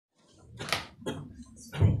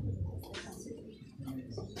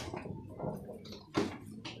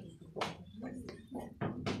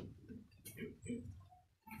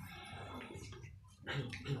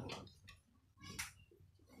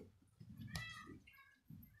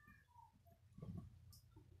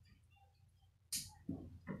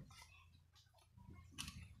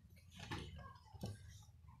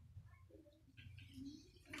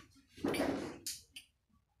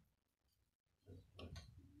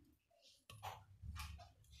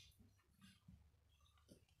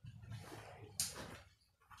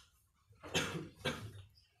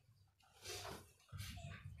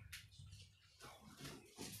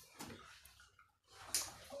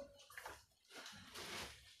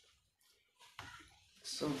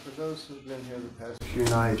So for those who've been here the past few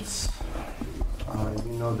nights,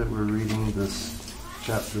 you know that we're reading this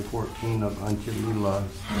chapter 14 of Antya-lila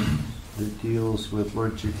that deals with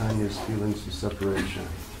Lord Chaitanya's feelings of separation.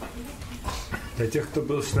 Для тех, кто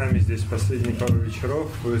был с нами здесь последние пару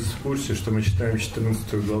вечеров, вы в курсе, что мы читаем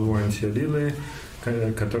 14 главу Антия-лилы,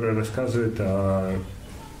 которая рассказывает о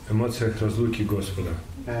эмоциях разлуки Господа.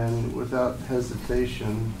 And without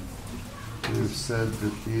hesitation, we've said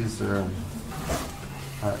that these are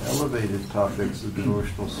elevated topics of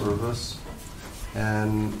devotional service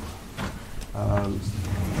and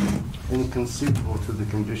inconceivable to the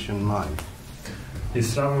conditioned mind. И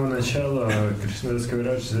с самого начала Кришнадас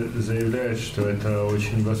Кавирадж заявляет, что это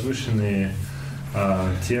очень возвышенные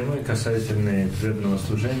темы, касательные преданного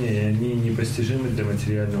служения, и они непостижимы для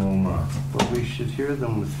материального ума. But we should hear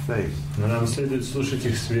them with faith. Но нам следует слушать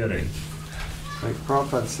их с верой. Like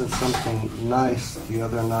Prabhupada said something nice the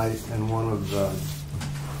other night in one of the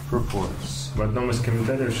purports. В одном из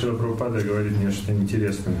комментариев Шрила Прабхупада говорит мне что-то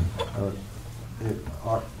интересное.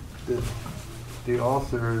 The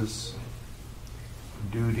author's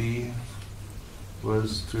duty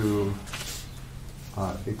was to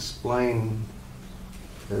explain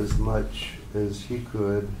as much as he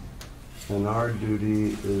could, and our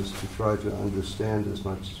duty is to try to understand as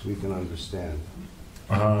much as we can understand.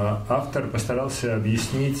 Автор постарался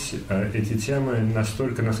объяснить эти темы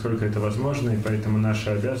настолько, насколько это возможно, и поэтому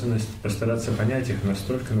наша обязанность постараться понять их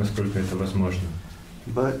настолько, насколько это возможно.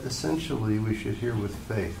 But essentially we should hear with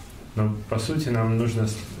faith. Но по сути нам нужно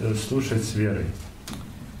слушать с верой.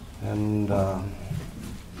 And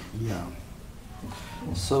yeah.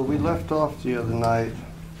 So we left off the other night.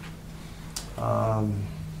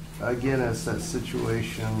 Again, it's that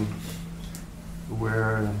situation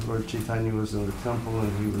where Lord Chaitanya was in the temple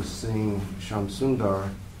and he was seeing Shamsundar.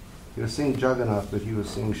 He was seeing Jagannath, but he was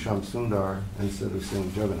seeing Shamsundar instead of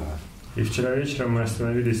seeing Jagannath. И вчера вечером мы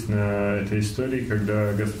остановились на этой истории,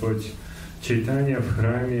 когда Господь Чайтанья в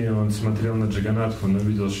храме, он смотрел на Джаганатху, он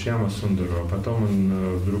увидел Шьяма Сундару, а потом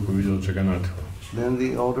он вдруг увидел Джаганатху. Then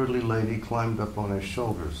the elderly lady climbed up on his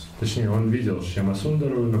shoulders. Точнее, он видел Шьяма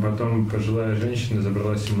Сундару, но потом пожилая женщина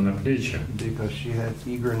забралась ему на плечи. Because she had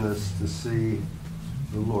eagerness to see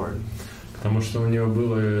the Lord. Потому что у него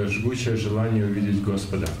было жгучее желание увидеть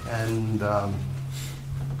Господа.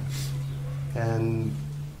 And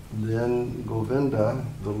then Govinda,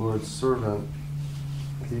 the Lord's servant,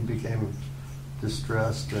 he became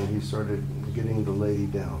distressed and he started getting the lady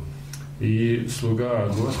down. И слуга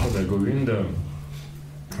Господа, Говинда,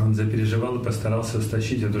 он запереживал и постарался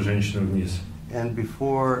стащить эту женщину вниз. And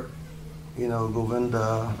before,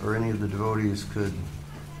 Govinda or any of the devotees could,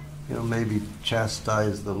 maybe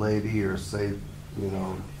chastise the lady or say,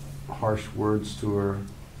 harsh words to her,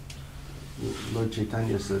 Lord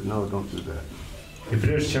Chaitanya said, no, don't do that. И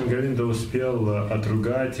прежде чем Говинда успел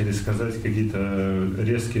отругать или сказать какие-то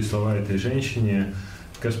резкие слова этой женщине,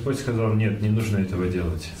 Господь сказал, нет, не нужно этого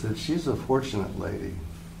делать. Said, she's a fortunate lady.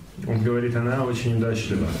 Он говорит, она очень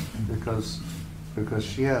удачлива. Because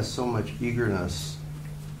she has so much eagerness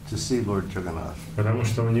to see Lord Jagannath. Потому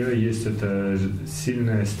что у нее есть это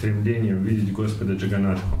сильное стремление увидеть Господа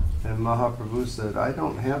Джаганатху. And Mahaprabhu said, I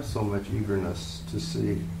don't have so much eagerness to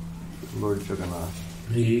see Lord Jagannath.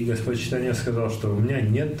 И Господь Чайтанья сказал, что у меня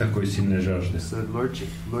нет такой сильной жажды. Said, Lord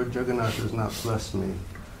Jagannath has not blessed me.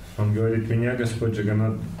 Он говорит, меня Господь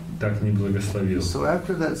Джаганнат так не благословил. So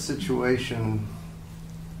after that situation,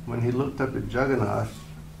 when he looked up at Jagannath,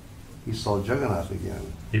 he saw Jagannath again.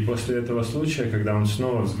 И после этого случая, когда он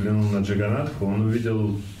снова взглянул на Джаганатху, он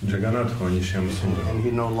увидел Джаганатху, а не Шьяма Сундару. And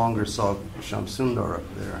he no longer saw Shamsundar up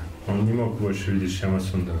there. Он не мог больше видеть Шьяма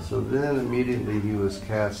Сундару. So then immediately he was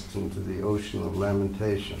cast into the ocean of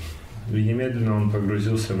lamentation. И немедленно он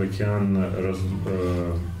погрузился в океан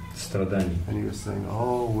страданий. And he was saying,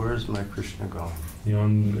 oh, where's my Krishna gone? И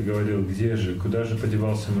он говорил, где же, куда же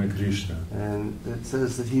подевался мой Кришна? And it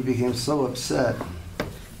says that he became so upset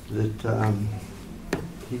that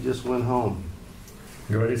he just went home.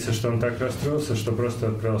 Говорится, что он так расстроился, что просто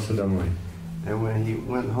отправился домой. And when he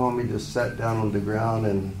went home, he just sat down on the ground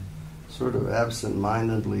and sort of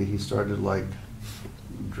absent-mindedly, he started like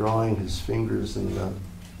drawing his fingers in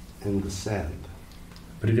the sand.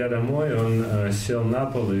 Придя домой, он сел на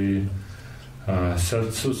пол и с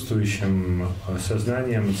отсутствующим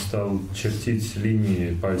сознанием стал чертить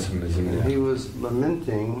линии пальцем на And земле. he was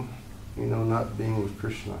lamenting, not being with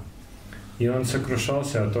Krishna. И он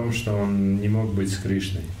сокрушался о том, что он не мог быть с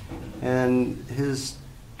Кришной. And his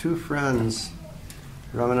two friends,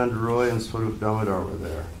 Ramananda Roy and Swarup Damodar, were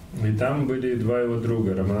there. И там были два его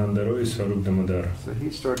друга, Рамананда Рой и Сваруп Дамодар. So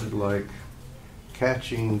he started like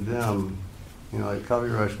catching them, like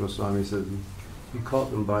Kaviraj Goswami said, he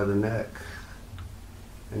caught them by the neck.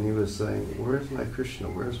 And he was saying, "Where's my Krishna?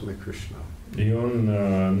 Where's my Krishna?" И он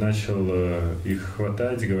начал их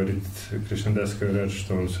хватать, говорит Кришнадас Кавирадж,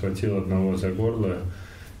 что он схватил одного за горло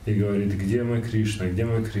и говорит: где мой Кришна, где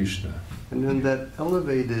мой Кришна? And in that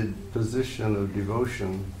elevated position of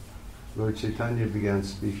devotion, Lord Chaitanya began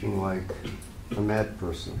speaking like a mad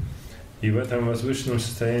person. И в этом возвышенном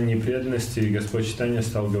состоянии преданности Господь Чайтанья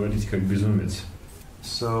стал говорить как безумец.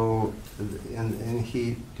 So, and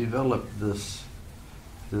he developed this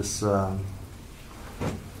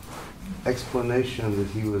explanation that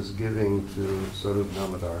he was giving to Swarup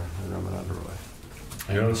Damodar and Ramananda Roy.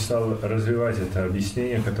 И он стал развивать это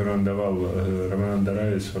объяснение, которое он давал Рамананда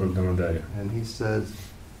Раю и Сваруп Дамодаре. And he says,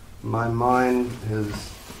 my mind has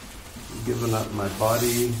given up my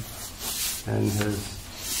body and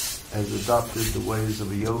has adopted the ways of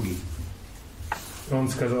a yogi. Он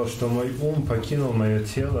сказал, что мой ум покинул мое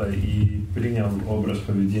тело и принял образ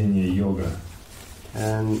поведения йога.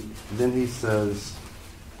 And then he says,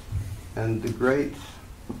 and the great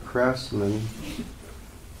craftsman,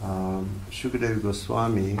 Shukadeva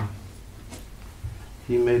Goswami,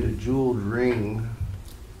 he made a jeweled ring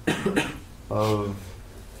of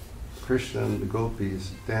Krishna and the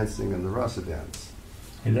gopis dancing in the rasa dance.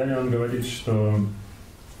 И далее он говорит, что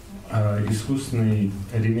искусный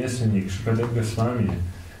ремесленник Шукадев Госвами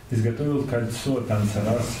изготовил кольцо танца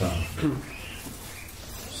раса.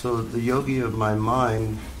 So the yogi of my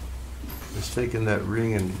mind has taken that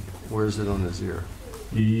ring and wears it on his ear.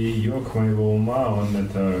 И йог моего ума, он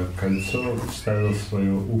это кольцо вставил в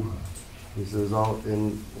свое ухо. He says,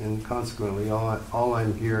 and consequently, all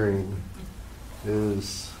I'm hearing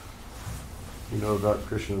is, about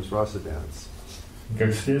Krishna's rasa dance.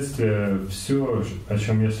 Как следствие, все, о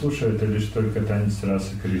чем я слушаю, это лишь только танец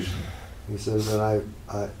расы Кришны. He says,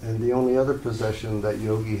 and the only other possession that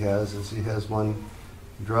yogi has is he has one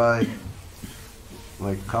dry,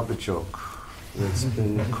 like kapachok, that's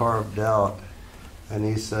been carved out, and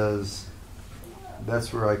he says,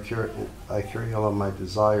 that's where I carry all of my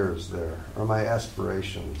desires there, or my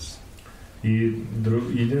aspirations. И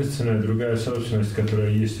единственная другая собственность,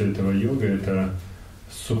 которая есть у этого йога, это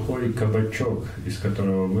сухой кабачок, из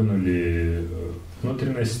которого вынули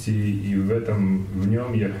внутренности, и в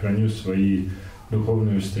нем я храню свои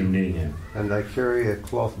духовные устремления. And I carry a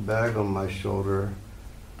cloth bag on my shoulder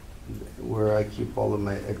where I keep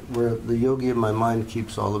where the yogi of my mind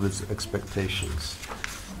keeps all of its expectations.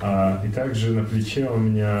 И также на плече у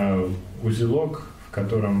меня узелок, в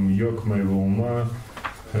котором йог моего ума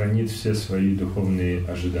хранит все свои духовные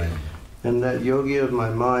ожидания. And that yogi of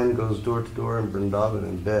my mind goes door to door in Vrindavan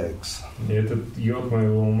and begs. И этот йог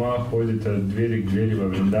моего ума ходит от двери к двери во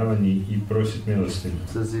Вриндаване и просит милостыню.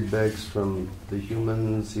 Says he begs from the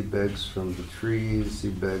humans, he begs from the trees, he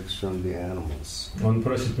begs from the animals. Он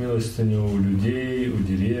просит милостыню у людей, у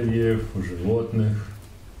деревьев, у животных.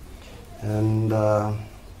 And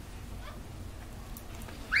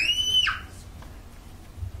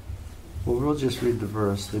we'll just read the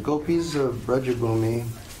verse. The gopis of Brajabhumi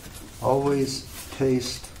always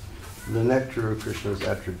taste the nectar of Krishna's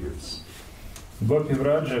attributes. Гопи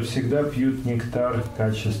Враджа всегда пьют нектар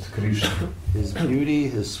качеств Кришны. His beauty,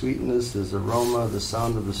 his sweetness, his aroma, the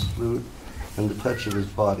sound of his flute, and the touch of his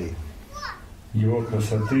body. Его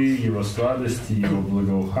красоты, его сладости, его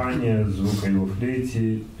благоухания, звука его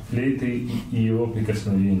флейты и его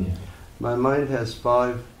прикосновения. My mind has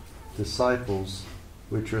 5 disciples,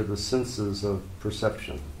 which are the senses of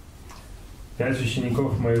perception. 5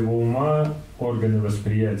 учеников моего ума – органы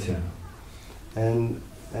восприятия. And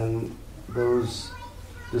those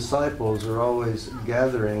disciples are always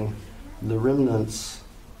gathering the remnants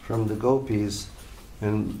from the gopis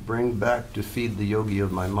and bring back to feed the yogi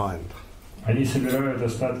of my mind. Они собирают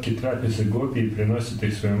остатки трапезы гопи и приносят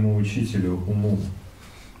их своему учителю, уму.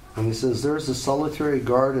 And he says, there's a solitary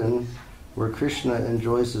garden where Krishna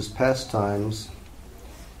enjoys his pastimes,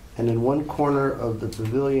 and in one corner of the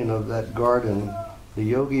pavilion of that garden, the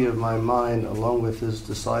yogi of my mind, along with his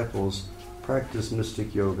disciples, practice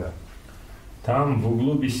mystic yoga. Там, в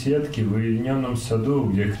углу беседки, в уединенном саду,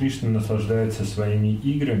 где Кришна наслаждается своими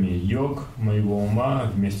играми, йог моего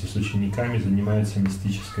ума вместе с учениками занимается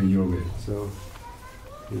мистической йогой. So,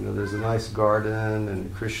 there's a nice garden,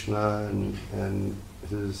 and Krishna and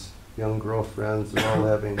his young girlfriends are all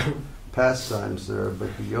having pastimes there,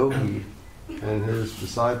 but the yogi and his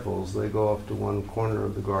disciples, they go off to one corner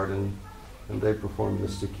of the garden and they perform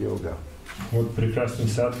mystic yoga. Вот прекрасный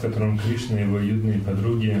сад, в котором Кришна и его юные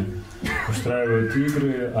подруги устраивают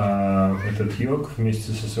игры, а этот йог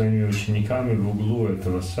вместе со своими учениками в углу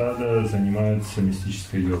этого сада занимается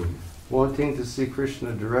мистической йогой. Wanting to see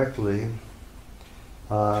Krishna directly,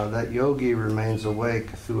 that yogi remains awake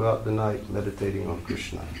throughout the night meditating on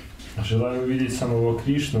Krishna. Желая увидеть самого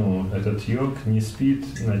Кришну, этот йог не спит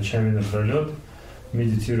ночами напролет,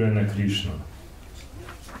 медитируя на Кришну.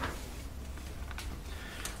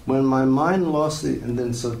 When my mind lost the, and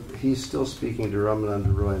then so he's still speaking to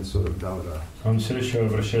Ramananda Roy and Swarup Damodar. Он все еще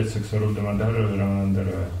обращается к Сварупу Дамодару и Рамананда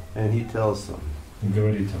Рою. And he tells them,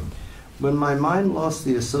 Говорит он: when my mind lost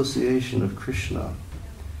the association of Krishna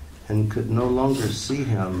and could no longer see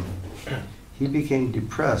him, he became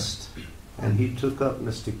depressed and he took up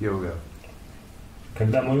mystic yoga.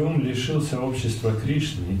 Когда мой ум лишился общества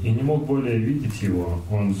Кришны и не мог более видеть его,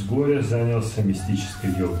 он с горя занялся мистической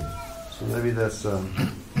йогой. So maybe that's a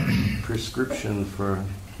prescription for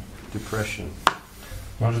depression.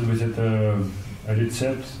 Может быть, это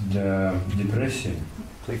рецепт для депрессии.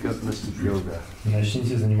 Take up mystic yoga.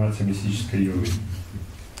 Начните заниматься мистической йогой.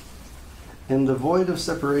 In the void of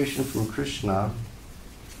separation from Krishna,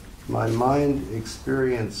 my mind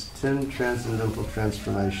experienced 10 transcendental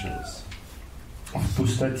transformations. В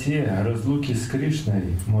пустоте разлуки с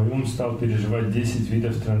Кришной мой ум стал переживать 10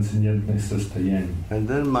 видов трансцендентных состояний. And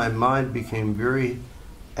then my mind became very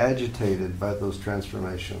agitated by those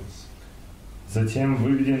transformations. Затем,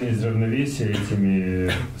 выведенный из равновесия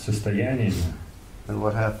этими состояниями, And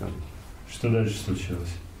what happened? что дальше случилось?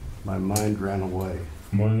 My mind ran away.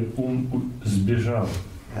 Мой ум сбежал.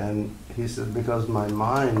 And he said, because my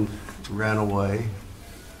mind ran away,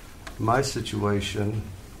 my situation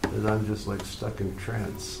is I'm just like stuck in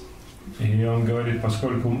trance. И он говорит,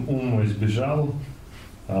 поскольку ум мой сбежал,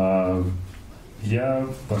 я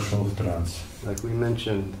пошел в транс. Like we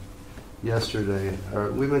mentioned yesterday,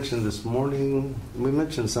 or we mentioned this morning, we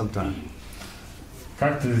mentioned sometime.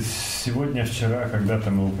 Как-то сегодня, вчера, когда-то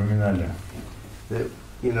мы упоминали, That,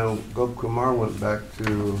 Gopkumar went back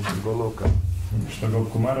to Goloka. что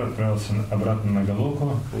Гопкумар отправился обратно на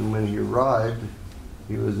Галоку. And when he arrived,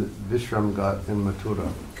 he was at Vishramghat in Mathura.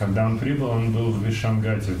 Когда он прибыл, он был в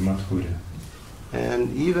Вишрамгате, в Мадхуре.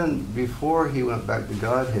 And even before he went back to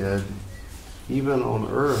Godhead, even on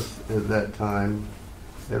earth at that time,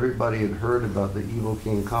 everybody had heard about the evil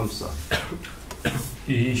king Kamsa.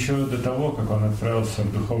 И еще до того, как он отправился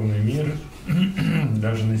в духовный мир,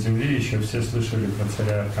 даже на земле еще все слышали про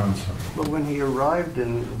царя Камсу. But when he arrived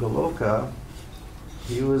in Goloka,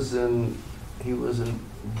 he was in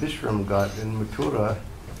Vishramghat in Mathura,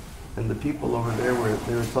 and the people over there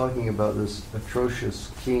they were talking about this atrocious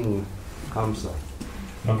king Kamsa.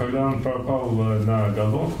 Но когда он попал на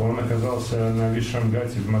Галоку, он оказался на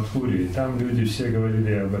Вишрамгате в Мадхуре, и там люди все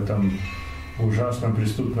говорили об этом ужасном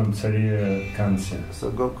преступном царе Камсе.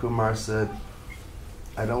 So Gopkumar said,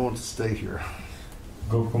 I don't want to stay here.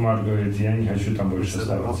 Гопкумар говорит, я не хочу там He больше said,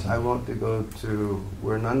 оставаться. I want to go to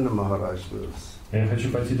where Nanda Maharaj lives. Я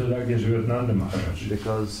хочу пойти туда, где живет Нанда Махарадж.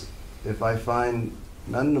 Because if I find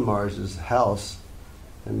Nanda Maharaj's house,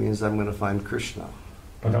 it means I'm going to find Krishna.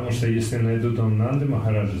 Потому что если найду дом Нанды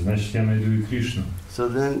Махараджа, значит я найду и Кришну. So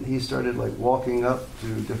then he started like walking up to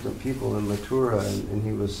different people in Mathura, and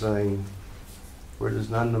he was saying, where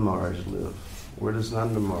does Nanda Maharaj live? Where does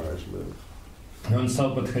Nanda Maharaj live? И он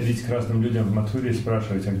стал подходить к разным людям в Мадхуре и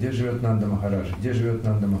спрашивать, а где живет Нанда Махарадж? Где живет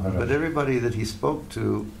Нанда Махарадж? But everybody that he spoke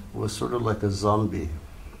to was sort of like a zombie.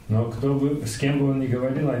 Но кто бы, с кем бы он ни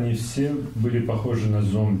говорил, они все были похожи на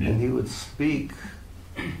зомби. And he would speak,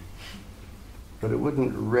 but it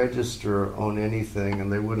wouldn't register on anything,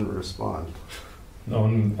 and they wouldn't respond.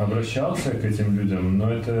 Он обращался к этим людям,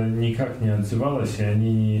 но это никак не отзывалось, и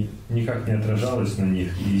они никак не отражалось на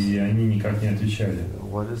них, и они никак не отвечали.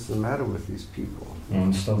 What is the matter with these people?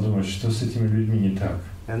 Он стал думать, что с этими людьми не так.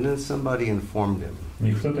 And then somebody informed him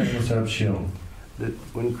И кто-то ему сообщил, that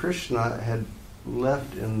when Krishna had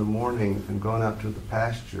left in the morning and gone out to the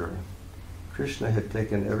pasture, Krishna had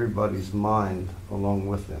taken everybody's mind along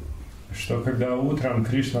with him. Что когда утром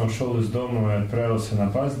Кришна ушел из дома и отправился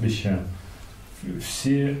на пастбище,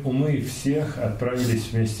 все умы всех отправились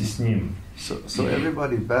вместе с ним. So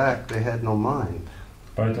everybody back, they had no mind.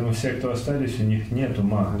 Поэтому все, кто остались, у них нет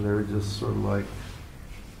ума. And they're just sort of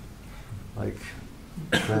like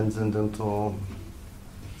transcendental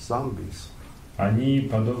zombies. Они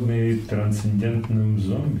подобны трансцендентным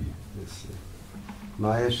зомби.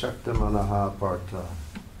 Maya Shakta Manaha Partha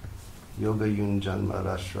Yoga Yunjanma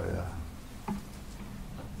Rashraya.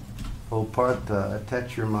 O Partha,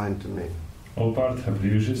 attach your mind to me. О Партха,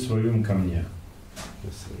 привяжи свой ум ко мне.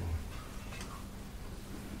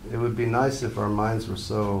 It would be nice if our minds were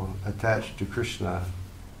so attached to Krishna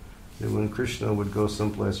that when Krishna would go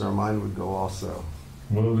someplace, our mind would go also.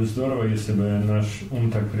 Было бы здорово, если бы наш ум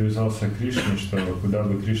так привязался к Кришне, что куда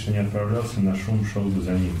бы Кришна не отправлялся, наш ум шел бы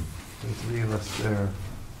за ним. To leave us there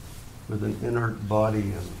with an inert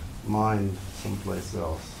body and mind someplace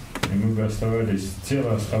else. И мы бы оставались,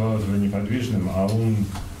 тело оставалось бы неподвижным, а ум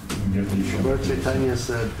где-то еще. Lord Chaitanya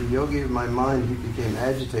said, the yogi of my mind, he became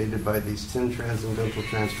agitated by these 10 transcendental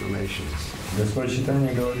transformations. Господь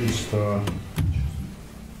Чайтанья говорит, что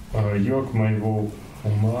йог моего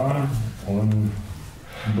ума, он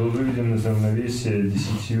был выведен из равновесия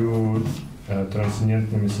 10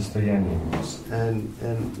 трансцендентными состояниями.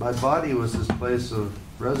 And my body was his place of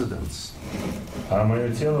residence. А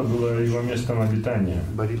мое тело было его местом обитания.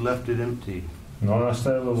 But he left it empty. Но он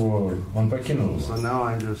оставил его, он покинул его. So now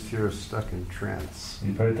I'm just here stuck in trance.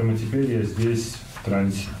 И поэтому теперь я здесь в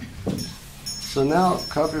трансе. So now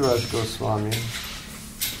Kaviraj Goswami,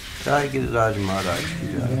 Jai Giriraj Maharaj ki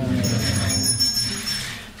jai.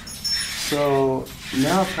 So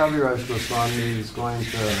now Kaviraj Goswami is going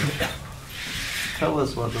to tell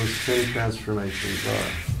us what those 10 transformations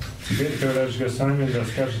are. Теперь Кавирадж Госвами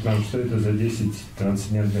расскажет нам, что это за 10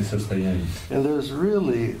 трансцендентных состояний. And there's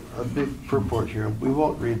really a big purport here. We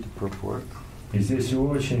won't read the purport. И здесь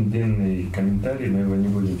очень длинный комментарий, мы его не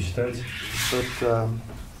будем читать. But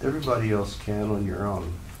everybody else can on your own.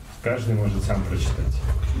 Каждый может сам прочитать.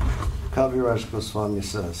 Kaviraj Goswami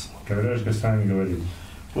says, Кавирадж Госвами говорит,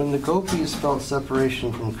 when the gopis felt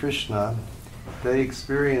separation from Krishna, they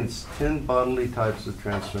experienced 10 bodily types of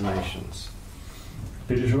transformations.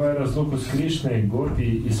 переживая разлуку с Кришной,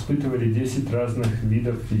 гопи испытывали 10 разных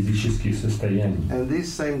видов физических состояний. And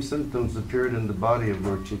these same symptoms appeared in the body of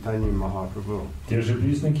Lord Chaitanya Mahaprabhu. Те же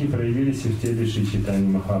признаки проявились и в теле Шри Чайтаньи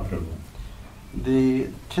Махапрабху. The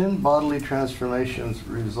 10 bodily transformations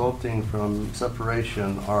resulting from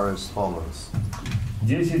separation are as follows.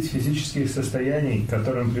 10 физических состояний, к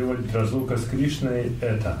которым приводит разлука с Кришной,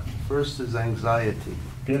 это: First is anxiety,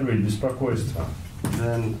 первое — беспокойство,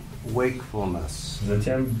 then wakefulness,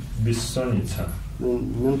 затем бессонница,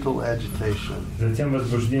 then mental agitation, затем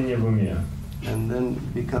возбуждение в уме, and then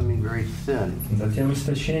becoming very thin, затем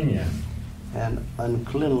истощение, and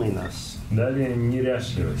uncleanliness, далее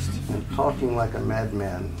неряшливость, and talking like a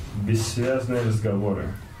madman, бессвязные разговоры,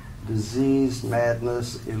 disease,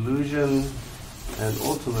 madness, illusion, and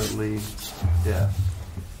ultimately death.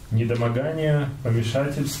 недомогание,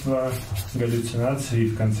 помешательство, галлюцинации и,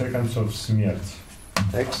 в конце концов, смерть.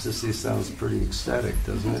 Ecstasy sounds pretty ecstatic,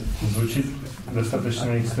 doesn't it? Звучит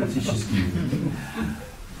достаточно экстатически,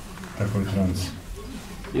 такой транс.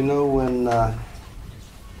 You know, when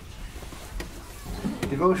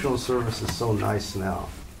devotional service is so nice now.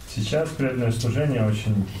 Сейчас преданное служение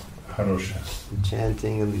очень хорошее. The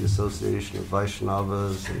chanting and the association of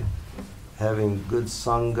Vaishnavas and having good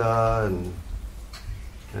sangha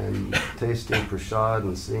and tasting prasad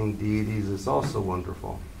and seeing deities is also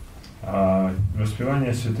wonderful.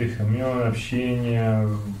 Воспевание святых имен, общение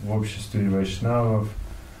в обществе вайшнавов,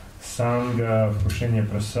 санга, вкушение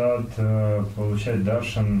прасад, получать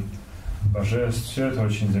даршан божеств, все это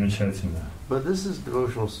очень замечательно. But this is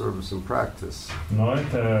devotional service in practice. Но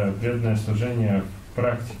это преданное служение в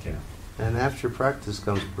практике. And after practice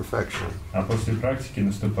comes perfection. А после практики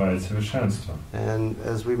наступает совершенство. And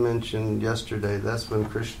as we mentioned yesterday, that's when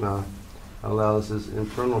Krishna allows his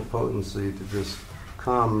internal potency to just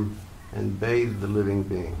come and bathe the living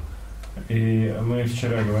being. И мы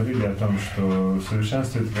вчера говорили о том, что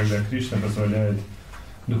совершенство — это когда Кришна позволяет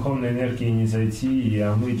духовной энергии не зайти и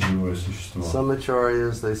омыть живое существо. Some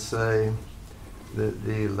acharyas, they say that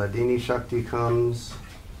the Ladini Shakti comes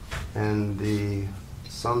and the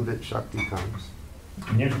Samvit Shakti comes.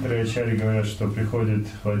 Некоторые ачарьи говорят, что приходит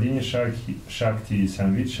Ладини Шакти и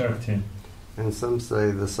Самвит Шакти. And some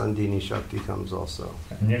say the Sandini Shakti comes also.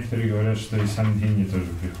 Некоторые говорят, что и Сандхини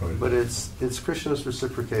тоже приходит. But it's Krishna's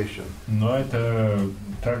reciprocation. Но это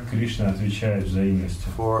так Кришна отвечает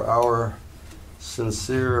взаимностью. For our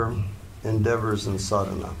sincere endeavors in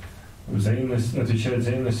sadhana. Отвечает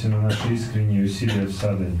взаимностью на наши искренние усилия в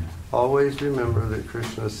садхане. Always remember that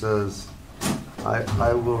Krishna says,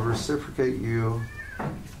 I will reciprocate you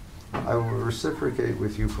I will reciprocate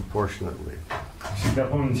with you proportionately. Всегда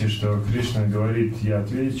помните, что Кришна говорит, я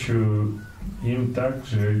отвечу им так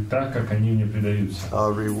же, так, как они мне предаются.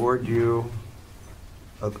 I'll reward you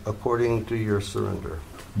according to your surrender.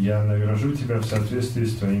 Я награжу тебя в соответствии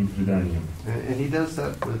с твоим преданием. And he does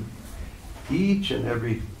that with each and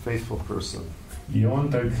every faithful person. И он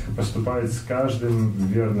так поступает с каждым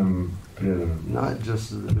верным преданным. Not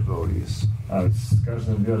just the devotees. А с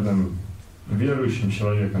каждым верным верующим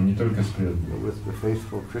человеком, не только с преданным. With the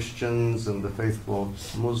faithful Christians and the faithful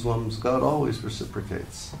Muslims, God always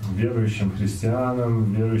reciprocates. Верующим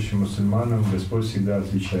христианам, верующим мусульманам Господь всегда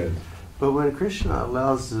отвечает. But when Krishna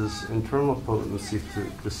allows His internal potency to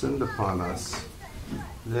descend upon us,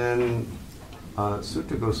 then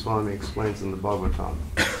Sutta Goswami explains in the Bhagavatam.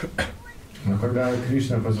 Но когда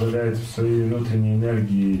Кришна позволяет в своей внутренней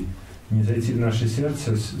энергии не зайти в наше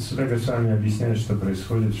сердце, Сутта Госвами объясняет, что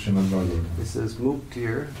происходит в Шримад Бхагаватам. It says,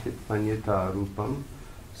 Muktir hitpanyata rupam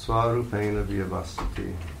swarupena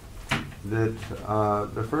vyavasati. That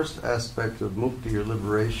the first aspect of mukti, or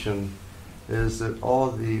liberation, is that all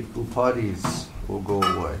the upadis will go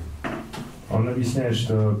away. Он объясняет,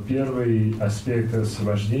 что первый аспект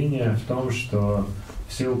освобождения в том, что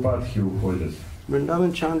все упадки уходят.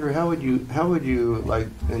 Vrindavan Chandra, how would you, like,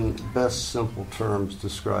 in best simple terms,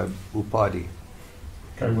 describe upadi?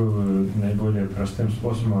 Как бы вы наиболее простым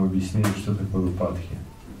способом объяснили, что такое упадки?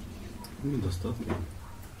 Недостатки.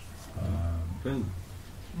 Правильно?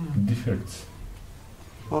 Defects.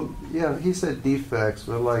 Well, yeah, he said defects,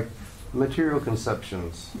 but like material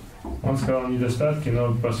conceptions. Он сказал недостатки,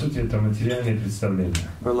 но по сути это материальные представления.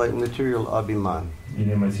 Or like material abhiman.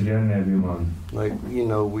 Или материальный абиман. Like, you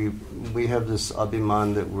know, we have this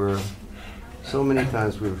abhiman that so many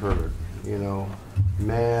times we've heard, you know,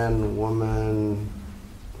 man, woman,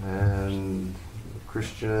 and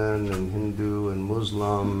Christian, and Hindu, and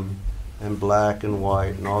Muslim, and black and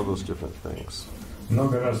white, and all those different things.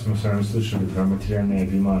 Много раз мы с вами слышали про материальный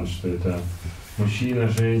абиман, что это мужчина,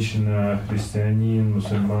 женщина, христианин,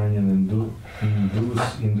 мусульманин,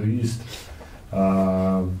 индуист,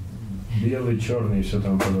 белый, черный и все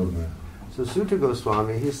тому подобное. So Sutta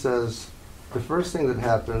Goswami, he says, the first thing that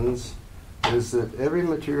happens is that every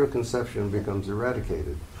material conception becomes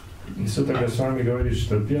eradicated. И Сутта Госвами говорит,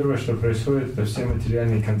 что первое, что происходит, это все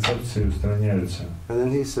материальные концепции устраняются. And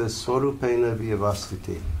then he says, Swarupena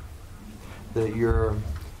vyavastiti, that your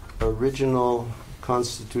original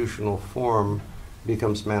constitutional form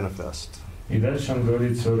becomes manifest. И дальше он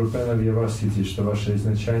говорит, Сварупена Вьявастити, что ваша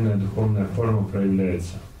изначальная духовная форма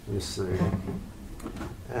проявляется. You see.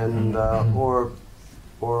 And, or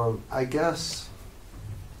I guess,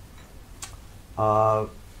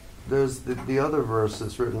 there's the other verse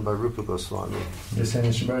that's written by Rupa Goswami. Если я не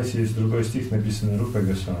ошибаюсь, есть другой стих, написанный Рупой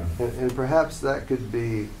Госвами. And perhaps that could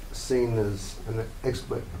be seen as an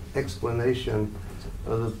explanation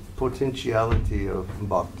of the potentiality of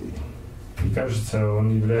bhakti. И кажется, он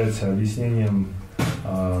является объяснением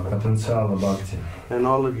потенциала бхакти. And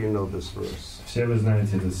all of you know this verse. Все вы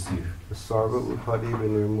знаете этот стих. Sarva upadi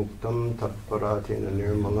vinirmuktam tatparatena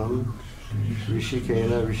nirmalam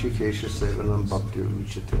rishikena rishikesha sevanam bhakti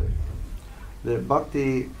uchate. That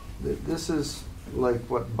bhakti, this is like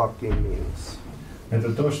what bhakti means.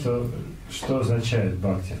 Это то, что означает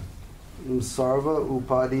бхакти. Sarva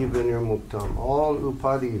upadi vinirmuktam. All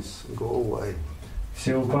upadis go away.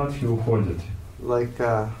 Все упадки уходят. Like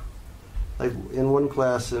in one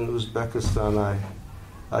class in Uzbekistan,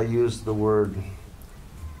 I used the word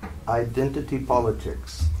identity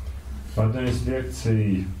politics. В одной из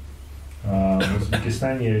лекций в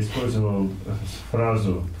Узбекистане я использовал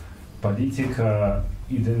фразу «политика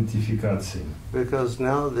идентификации». Because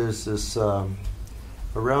now there's this,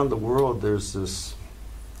 around the world there's this,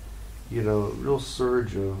 you know, real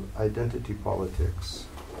surge of identity politics.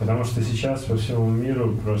 Потому что сейчас по всему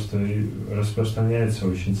миру просто распространяется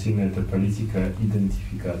очень сильно эта политика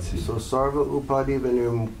идентификации. So sarva upadi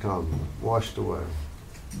vinirmuktam, washed away.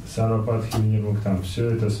 Сарвападхи нирмуктам,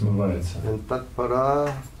 все это смывается. And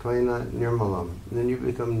tatpara tvaina nirmalam. Then you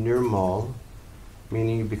become nirmal,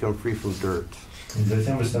 meaning you become free from dirt. И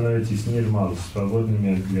затем вы становитесь нирмал,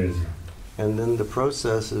 свободными от грязи. And then the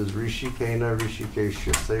process is rishikena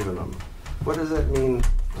rishikesha sevanam. What does that mean,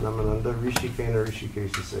 Namananda? Rishikena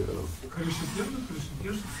rishikesha sevanam.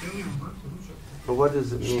 But what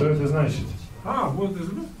does it mean? Что это значит?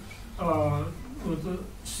 Вот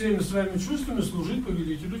всеми своими чувствами служить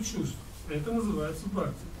повелителю чувств. Это называется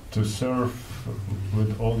бхакти. To serve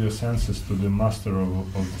with all your senses to the master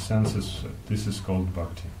of the senses, this is called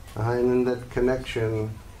bhakti. And in that connection,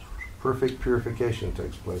 perfect purification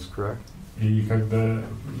takes place, correct? И когда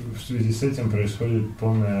в связи с этим происходит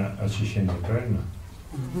полное очищение, правильно?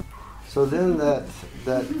 So then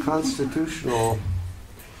that constitutional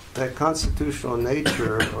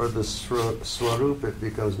nature or the swarup, it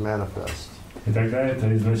becomes manifest. И тогда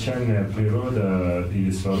эта изначальная природа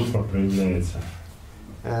или сварупа проявляется.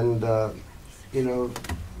 And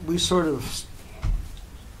we sort of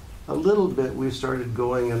a little bit we started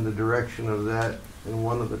going in the direction of that in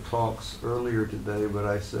one of the talks earlier today, but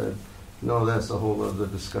I said, no, that's a whole other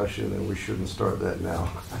discussion and we shouldn't start that now.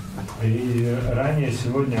 И ранее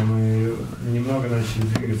сегодня мы немного начали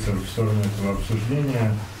двигаться в сторону этого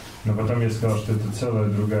обсуждения, но потом я сказал, что это целая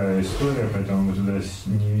другая история, поэтому мы туда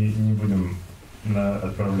не будем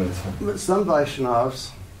отправляться. But some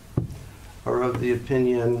Vaishnavas are of the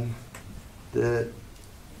opinion that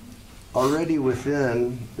already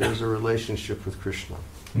within there's a relationship with Krishna.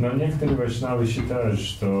 Но некоторые вайшнавы считают,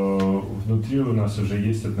 что внутри у нас уже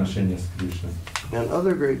есть отношения с Кришной. And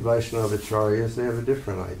other great Vaishnava acharyas, they have a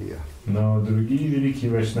different idea. Но другие великие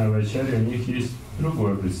вайшнавы ачарьи, у них есть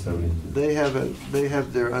другое представление. They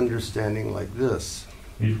have their understanding like this.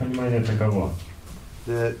 Их понимание таково.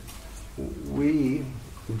 That we,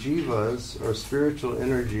 jivas, are spiritual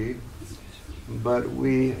energy, but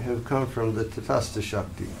we have come from the Tatastha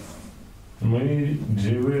Shakti. Мы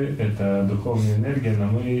дживы, это духовная энергия, но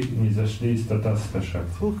мы не зашли из Татастха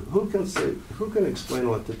Шакти. Who can explain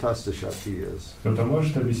what Tatastha Shakti is? Кто-то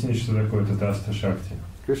может объяснить, что такое Татастха Шакти?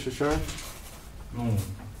 Krishna Sharan? Ну,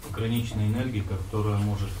 ограниченная энергия, которая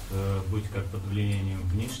может быть как под влиянием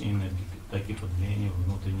внешней энергии, так и под влиянием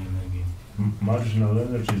внутренней энергии. Marginal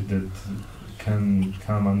energies that can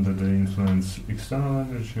come under the influence external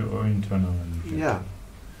energy or internal energy. Yeah,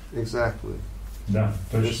 exactly. Да,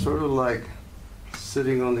 точно. It's sort of like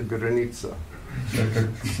sitting on the granitsa. Это как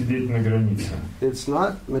сидеть на границе. It's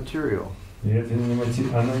not material. И это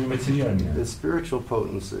оно не материальное. It's spiritual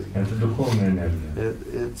potency. Это духовная энергия.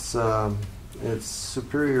 It's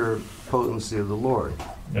superior potency of the Lord.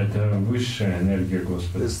 Это высшая энергия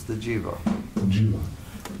Господа. It's the jiva. Джива.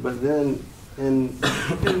 But then, and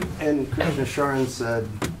Krishna Sharan said,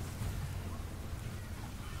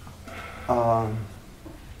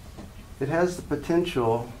 it has the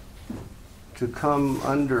potential to come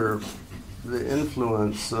under the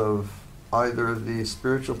influence of either the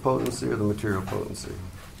spiritual potency or the material potency.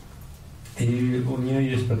 И у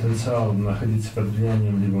нее есть потенциал находиться под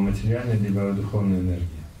влиянием либо материальной, либо духовной энергии.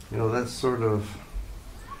 You know, that's sort of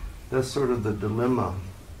the dilemma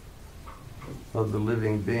of the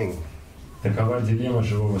living being. Такова дилемма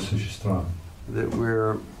живого существа. That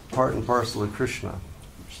we're part and parcel of Krishna.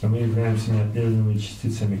 Что мы являемся неотъемлемыми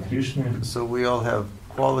частицами Кришны. So we all have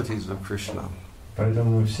qualities of Krishna.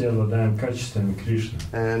 Поэтому мы все обладаем качествами Кришны.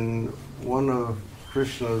 And one of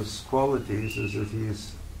Krishna's qualities is that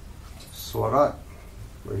he's swarat,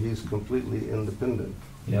 where he's completely independent.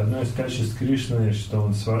 И одно из качеств Кришны, что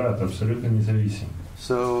он сварат, абсолютно независим.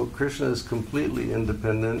 So Krishna is completely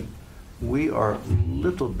independent. We are a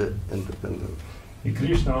little bit independent. И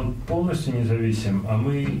Кришна, он полностью независим, а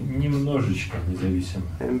мы немножечко независимы.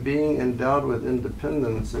 And being endowed with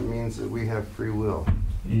independence, it means that we have free will.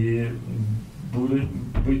 И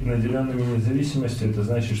быть наделенными независимостью, это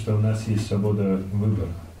значит, что у нас есть свобода выбора.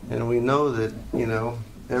 And we know that, you know,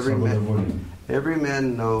 every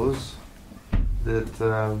man knows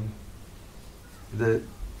that that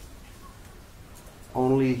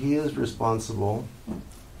only he is responsible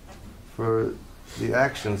for the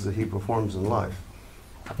actions that he performs in life.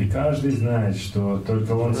 И каждый знает, что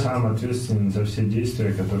только он сам ответственен за все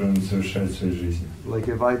действия, которые он совершает в своей жизни. Like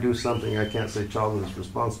if I do something, I can't say Chala is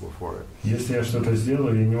responsible for it. Если я что-то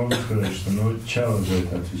сделаю, я не могу сказать, что Чала за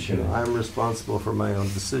это отвечает. I'm responsible for my own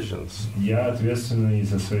decisions. Я ответственный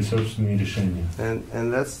за свои собственные решения.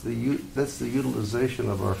 And that's the utilization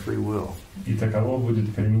of our free will. И таково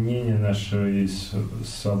будет применение нашей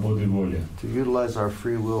свободы воли. To utilize our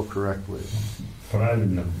free will correctly.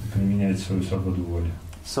 Правильно применять свою свободу воли.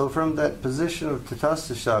 So from that position of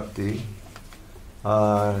Tatastha Shakti,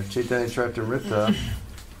 Chaitanya Charitamrita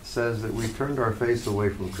says that we turned our face away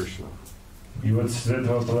from Krishna. И вот с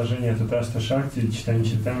этого положения Татастха Шакти Чайтанья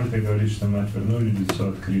Чаритамрита говорит, что мы отвернули лицо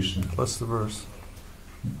от Кришны. What's the verse?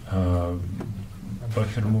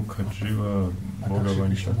 Бахирмукха Джива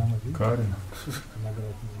Бхагаванчакари.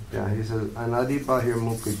 Yeah, he says, Anadi Bahir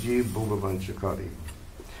Mukhaji Bhagavanchakari.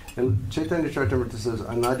 And Chaitanya Charitamrita says,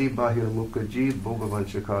 Anadi Bahir Mukhaji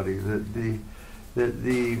Bhagavanchakari. That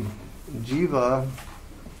the jiva,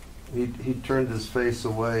 he turned his face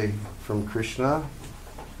away from Krishna,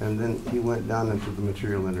 and then he went down into the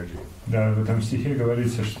material energy. Да, в этом стихе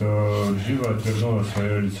говорится, что Джива отвернула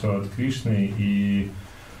свое лицо от Кришны и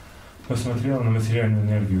посмотрела на материальную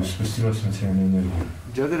энергию, спустилась в материальную энергию.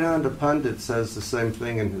 Jagadananda Pandit says the same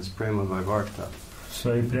thing in his Prema Vaivarta. В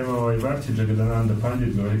своей Према Вайварте Джагадананда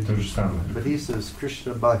Пандит говорит то же самое. But he says,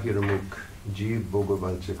 Krishna Bahiramukh, Jeev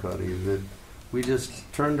Bhogavanchakari, that we just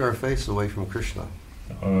turned our face away from Krishna.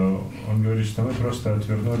 Он говорит, что мы просто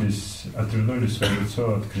отвернули свое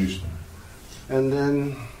лицо от Кришны. And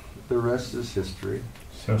then the rest is history.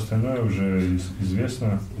 Все остальное уже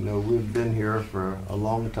известно. You know, we've been here for a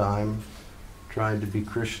long time trying to be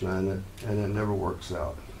Krishna, and it never works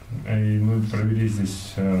out. И мы провели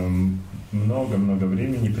здесь много-много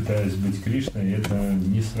времени, пытаясь быть Кришной, и это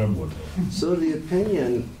не сработало. So the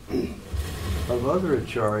opinion of other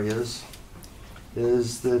acharyas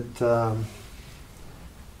is that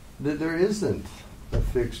that there isn't a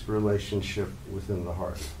fixed relationship within the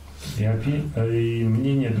heart. И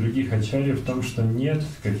мнение других ачарьев в том, что нет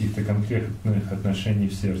каких-то конкретных отношений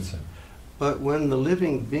в сердце. But when the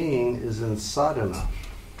living being is in sadhana,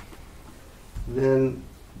 then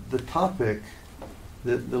the topic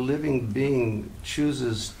that the living being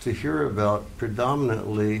chooses to hear about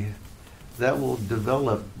predominantly, that will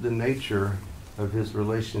develop the nature of his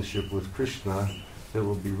relationship with Krishna that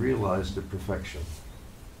will be realized to perfection.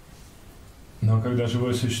 Но когда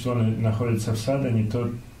живое существо находится в садхане,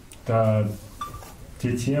 то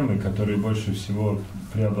те темы, которые больше всего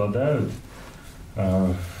преобладают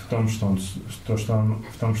в том, что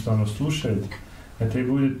оно слушает, это и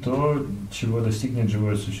будет то, чего достигнет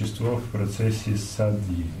живое существо в процессе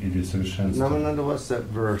садхи или совершенства. Namananda, what's that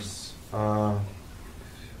verse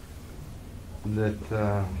that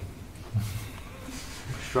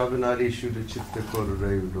Shravanadi Shuddha Chitta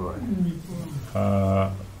Kodare Udoy?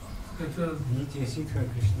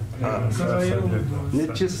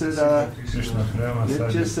 Nitya Siddha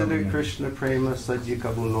Krishna Prema Sajji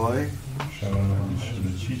Kabunoi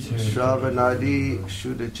Shravanadi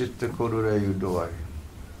Shuddha Chitta Kodure Udoy.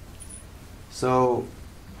 So,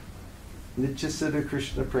 Nitya Siddha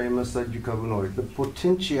Krishna Prema Sajji Kabunoi, the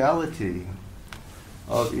potentiality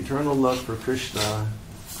of eternal love for Krishna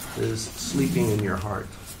is sleeping in your heart.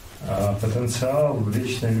 Потенциал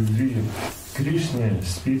вечной любви к Кришне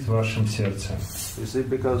спит в вашем сердце. You see,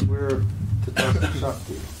 because we're Tatastha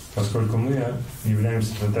Shakti. Поскольку мы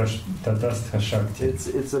являемся Татастха Шакти.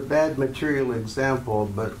 It's a bad material example,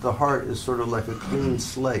 but the heart is sort of like a clean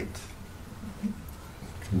slate.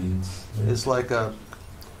 It's like a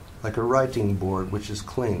writing board, which is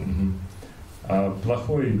clean.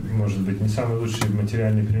 Плохой, может быть, не самый лучший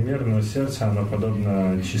материальный пример, но сердце, оно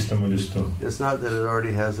подобно чистому листу. It's not that it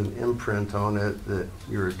already has an imprint on it that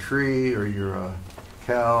you're a tree, or you're a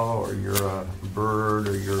cow, or you're a bird,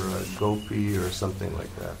 or you're a gopi, or something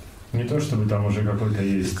like that. Не то, чтобы там уже какой-то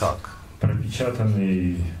есть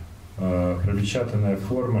пропечатанная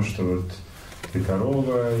форма, что вот ты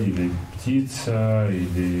корова, или птица,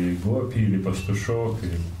 или гопи, или пастушок,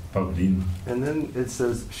 или павлин. And then it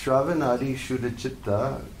says, Shravanadi Shuddha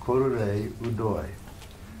Chitta Kodure Udoy.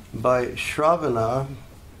 By Shravana,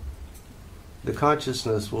 the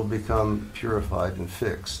consciousness will become purified and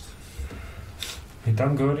fixed. И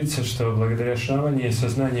там говорится, что благодаря Шраване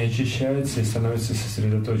сознание очищается и становится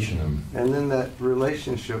сосредоточенным. And then that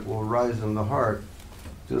relationship will rise in the heart,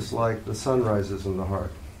 just like the sun rises in the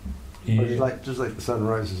heart. Just like the sun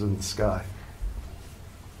rises in the sky.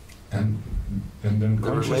 And then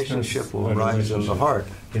the relationship will rise in the heart.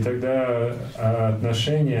 И тогда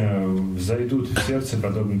отношения взойдут в сердце,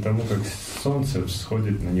 подобно тому, как солнце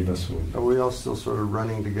всходит на небосвод. Are we all still sort of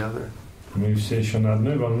running together? Мы все еще на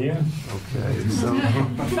одной волне. Okay,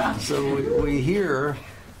 so we hear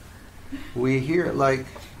like,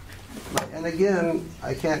 and again,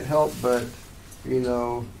 I can't help but,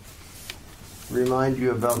 remind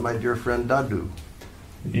you about my dear friend Dadu.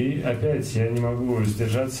 И опять я не могу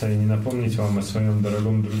сдержаться и не напомнить вам о своем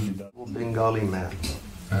дорогом друге Даду. Bengali man.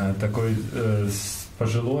 Такой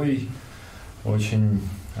пожилой, очень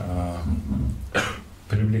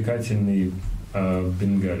привлекательный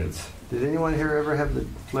бенгалец. Did anyone here ever have the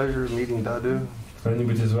pleasure of meeting Dadu?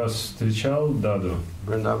 Кто-нибудь из вас встречал Даду?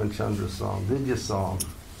 Vrindavan Chandra Song, Vidya Song.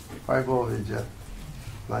 Hi, Vidya.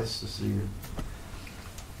 Nice to see you.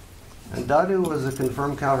 And Dadu was a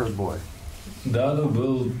confirmed cowherd boy. Даду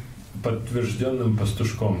был подтвержденным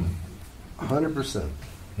пастушком. 100%.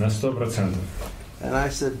 На 100%. And I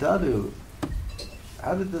said, Dadu,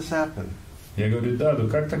 how did this happen? Я говорю, Даду,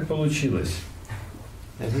 как так получилось?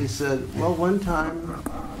 And he said, well, one time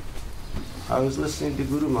I was listening to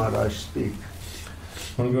Guru Maharaj speak.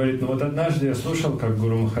 Он говорит, вот однажды я слушал, как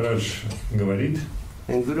Гуру Махарадж говорит.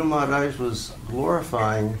 And Guru Maharaj was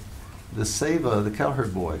glorifying the seva of the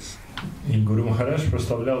cowherd boys. И Гуру Махарадж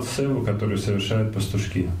прославлял севу, которую совершают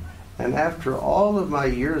пастушки. And after all of my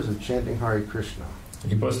years of chanting Hare Krishna,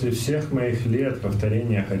 И после всех моих лет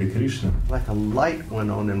повторения Харе Кришна, like a light went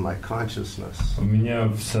on in my consciousness. у меня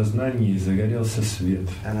в сознании загорелся свет.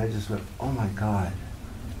 And I just went, oh my God,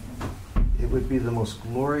 it would be the most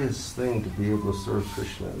glorious thing to be able to serve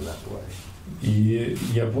Krishna in that way. И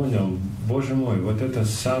я понял, Боже мой, вот это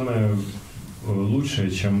самое лучшее,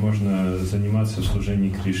 чем можно заниматься в служении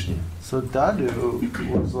Кришне. So Dadu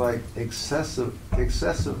was like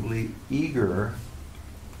excessively eager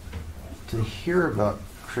to hear about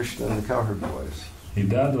Krishna and the cowherd boys. И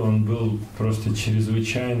Даду, он был просто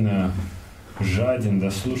чрезвычайно жаден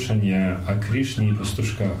до слушания о Кришне и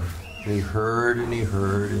пастушках. And he heard and he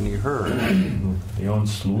heard and he heard. И он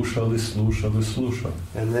слушал и слушал и слушал.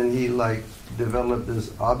 And then he like developed this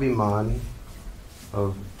abhiman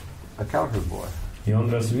of a cowherd boy. И он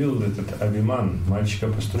развил этот абиман, Now the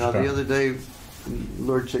мальчика-пастушка. other day,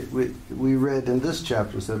 we read in this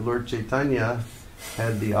chapter, said Lord Chaitanya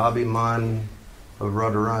had the abhiman of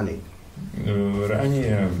Radharani.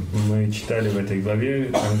 Ранее мы читали в этой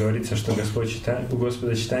главе, там говорится, что у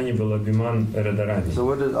Господа Чайтаньи был абиман Радарани. So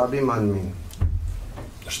what does abhiman mean?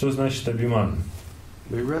 Что значит абиман?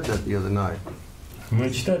 We read that the other night.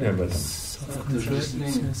 Мы читали об этом.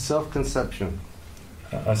 Self-conception.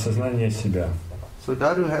 Осознание себя. So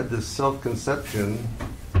Dadu had this self-conception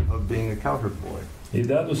of being a cowherd boy. И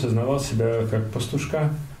Даду сознавал себя как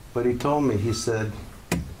пастушка. But he told me, he said,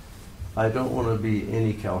 I don't want to be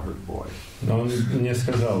any cowherd boy. Но он мне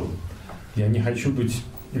сказал, я не хочу быть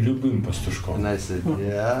любым пастушком. And I said,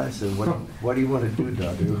 yeah. I said, what do you want to do,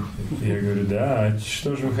 Dadu? Я говорю, да,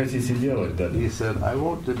 что же вы хотите делать, Даду? He said, I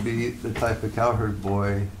want to be the type of cowherd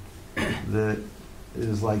boy that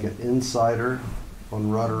is like an insider on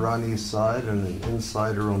Radharani's side and an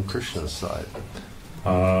insider on Krishna's side.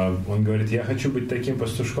 Он говорит, я хочу быть таким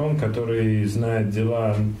пастушком, который знает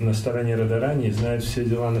дела на стороне Радharani и знает все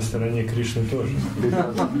дела на стороне Кришны тоже.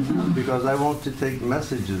 Because I want to take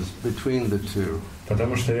messages between the two.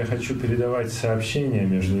 Потому что я хочу передавать сообщения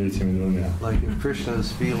между этими двумя. Like if Krishna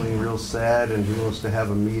is feeling real sad and he wants to have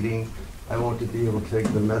a meeting, I want to be able to take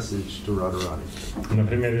the message to Radharani.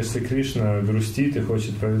 Например, если Кришна грустит и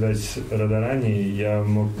хочет повидать Радharani, я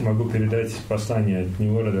могу передать послание от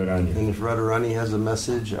него Радharani. And if Radharani has a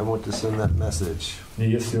message, I want to send that message. И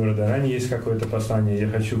если у Радharani есть какое-то послание, я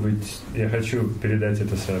хочу передать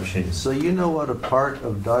это сообщение. So you know what a part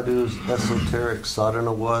of Dadu's esoteric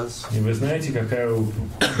sadhana was? И вы знаете, какая у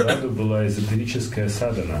Даду была эзотерическая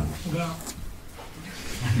садхана? Да.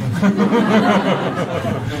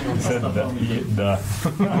 Да.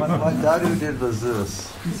 What Dadu did was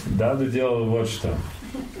this. Даду делал вот что.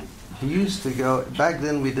 He used to go, back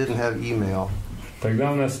then we didn't have email.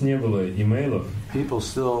 Тогда у нас не было имейлов. People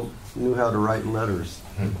still knew how to write letters.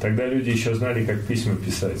 Тогда люди еще знали, как письма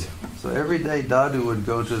писать. So every day Dadu would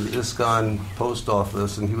go to the ISKCON post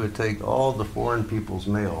office and he would take all the foreign people's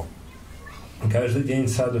mail. Каждый день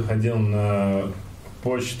Саду ходил на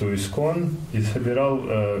почту ИСККОН и собирал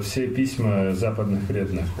все письма западных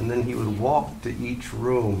преданных. And then he would walk to each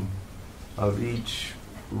room of each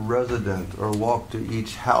resident or walk to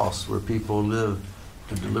each house where people live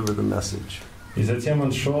to deliver the message. И затем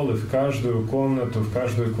он шел и в каждую комнату, в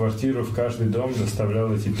каждую квартиру, в каждый дом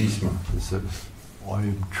доставлял эти письма. He said,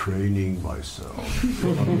 I'm training myself.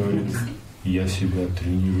 Он говорит, я себя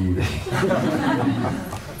тренирую.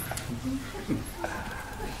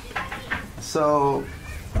 So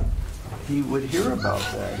he would hear about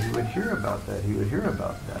that. He would hear about that. He would hear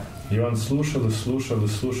about that. И он слушал и слушал и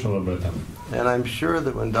слушал об этом. And I'm sure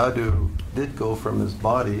that when Dadu did go from his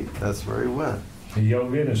body, that's where he went. И я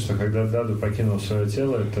уверен, что когда Даду покинул свое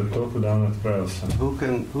тело, это то, куда он отправился. Who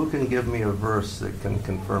can give me a verse that can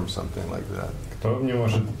confirm something like that? Кто мне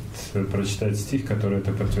может прочитать стих, который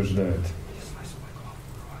это подтверждает?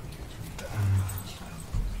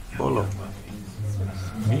 Bolo.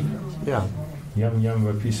 Ми? Yeah. Ям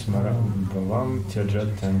ваписмарам бавам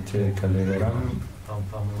тяджатанте калеверам.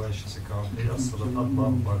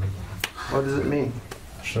 What does it mean?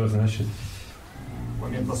 Что значит?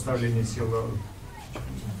 Момент оставления тела,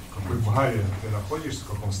 в какой бхаве ты находишься, в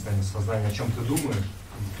каком состоянии сознания, о чем ты думаешь,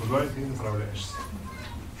 туда и ты направляешься.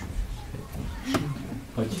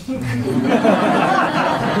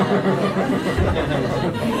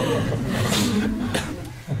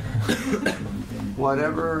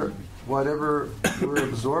 Whatever we're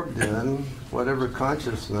absorbed in, whatever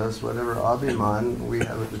consciousness, whatever abhiman we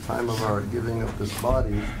have at the time of our giving up this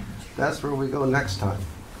body, that's where we go next time.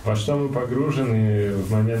 Во что мы погружены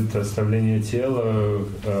в момент оставления тела,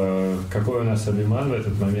 какой у нас абиман в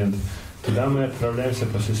этот момент, туда мы отправляемся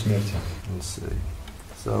после смерти. Let's see.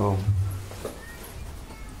 So,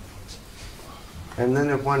 And then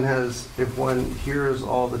if one hears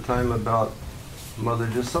all the time about Mother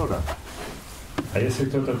Jasoda, А если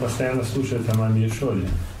кто-то постоянно слушает о маме Ешоде,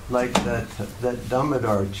 like that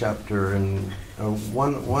Damodar chapter in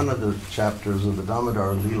one of the chapters of the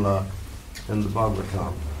Damodar Lila in the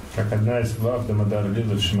Bhagavatam, как одна из глав Дамодар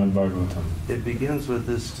Лилы в Шримад Бхагаватам, it begins with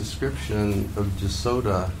this description of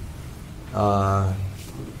Jasoda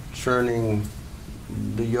churning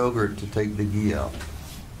the yogurt to take the ghee out.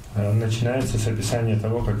 начинается с описания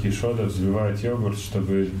того, как Ешода взбивает йогурт,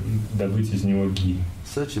 чтобы добыть из него ги.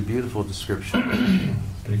 Such a beautiful description.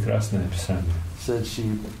 Прекрасное описание. Said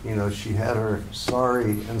she had her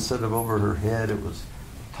sari, instead of over her head, it was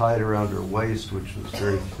tied around her waist, which was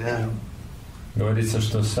very thin. Говорится,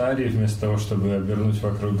 что сари вместо того, чтобы обернуть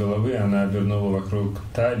вокруг головы, она обернула вокруг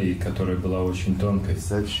талии, которая была очень тонкой.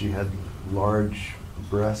 Said she had large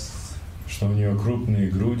breasts. Что у нее крупные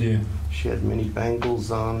груди. She had many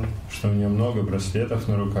bangles on. Что у нее много браслетов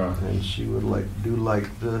на руках. And she would do like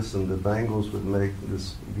this, and the bangles would make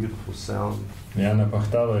this beautiful sound. И она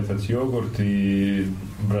пахтала этот йогурт, и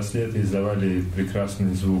браслеты издавали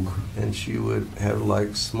прекрасный звук. And she would have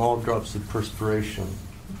like small drops of perspiration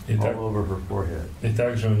all over her forehead. И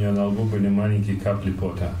также у нее на лбу были маленькие капли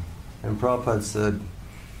пота. And Prabhupada said,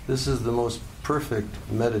 this is the most perfect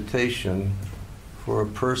meditation for a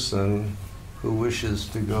person who wishes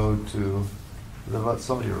to go to the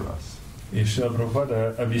Vatsalya Ras. И Шрила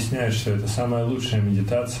Прабхупада объясняет, что это самая лучшая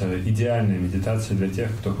медитация, идеальная медитация для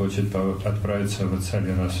тех, кто хочет отправиться в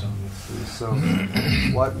Ватсалья Расу. So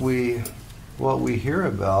what we hear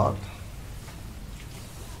about,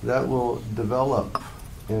 that will develop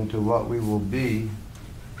into what we will be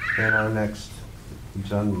in our next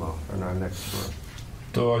janma, in our next birth.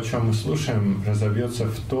 То, о чем мы слушаем, разовьется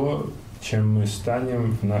в то, чем мы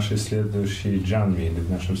станем в нашей следующей джанме, или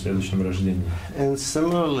в нашем следующем рождении. And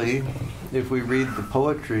similarly, if we read the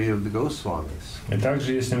poetry of the Goswamis, и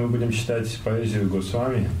также, если мы будем читать поэзию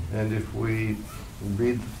Госвами, and if we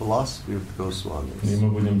read the philosophy of the Goswamis, и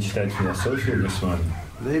мы будем читать философию Госвами,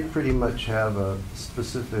 they pretty much have a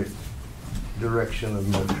specific direction of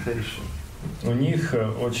meditation. У них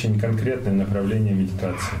очень конкретное направление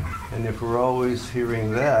медитации. And if we're always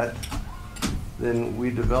hearing that, then we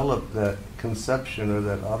develop that conception or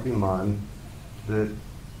that abhiman that,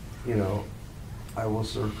 I will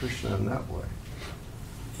serve Krishna in that way.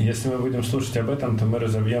 Если мы будем слушать об этом, то мы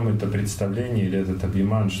разовьем это представление или этот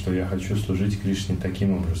абхиман, что я хочу служить Кришне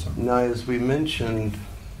таким образом. Now, as we mentioned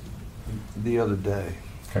the other day,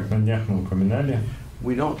 как на днях мы упоминали,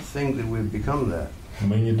 we don't think that we've become that.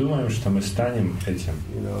 Мы не думаем, что мы станем этим.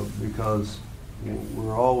 Because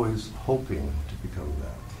we're always hoping to become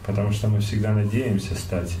that. Потому что мы всегда надеемся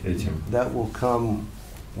стать этим. That will come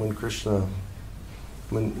when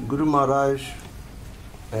Guru Maharaj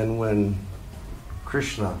and when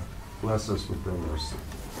Krishna bless us with their mercy.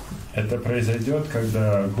 Это произойдет,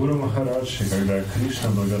 когда Гуру Махарадж и когда Кришна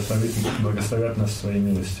благословят нас своей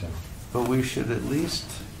милостью. But we should at least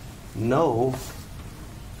know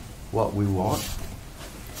what we want.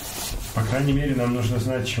 По крайней мере, нам нужно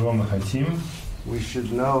знать, чего мы хотим. We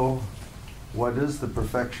should know what is the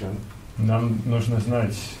perfection. Нам нужно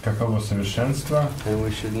знать, каково совершенство. And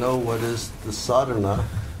we should know what is the sadhana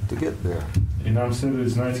to get there. И нам следует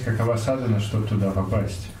знать, какова садхана, чтобы туда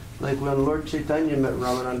попасть. Like when Lord Chaitanya met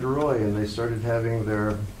Ramananda Roy and they started having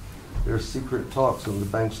their secret talks on the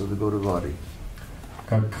banks of the Godavari.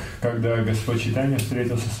 Когда Господь Чайтанья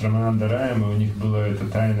встретился с Рамананда Раем, и у них была эта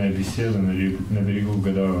тайная беседа на берегу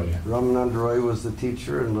Годавари. Ramananda Roy was the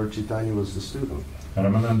teacher and Lord Chaitanya was the student.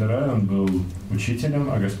 Рамананда Рай, он был учителем,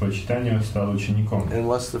 а Господь Чайтанья стал учеником. And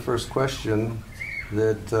what's the first question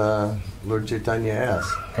that Lord Chaitanya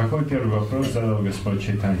asked? Какой первый вопрос задал Господь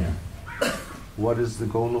Чайтанья? What is the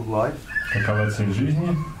goal of life? Какова цель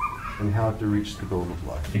жизни? And how to reach the goal of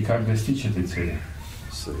life? И как достичь этой цели?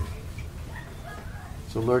 See.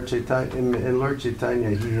 So Lord Chaitanya, in Lord Chaitanya,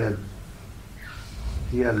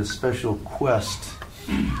 he had a special quest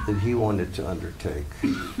that he wanted to undertake.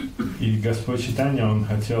 И Господь Чайтанья, он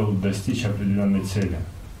хотел достичь определенной цели.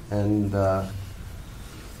 And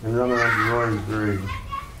Ramananda Roy is very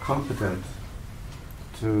competent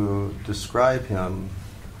to describe him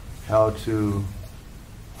how to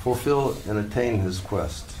fulfill and attain his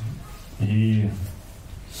quest. И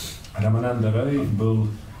Рамананда Рай был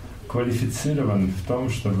квалифицирован в том,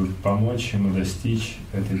 чтобы помочь ему достичь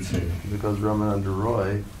этой цели. Because Ramananda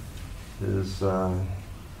Roy is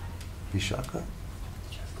Vishaka.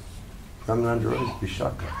 Ramananda Roy is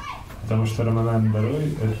Vishaka. Потому что Рамананда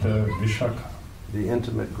Рой — это Вишака. The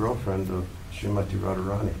intimate girlfriend of Srimati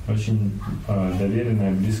Radharani. Очень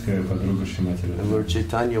доверенная, близкая подруга Шримати And Lord Радхарани.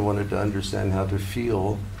 Chaitanya wanted to understand how to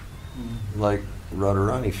feel like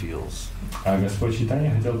Radharani feels. А Господь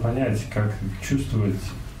Чайтанья хотел понять, как чувствовать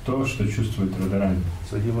то, что чувствует Радарани.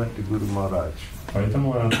 So he went to Guru Maharaj. Поэтому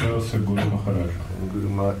он отправился к Гуру Махараджу.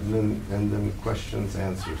 And then questions,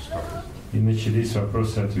 answers started. И начались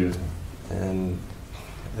вопросы-ответы. And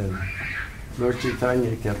Lord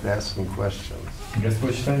Chaitanya kept asking questions.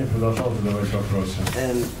 Господь Чайтанья продолжал задавать вопросы.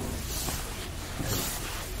 And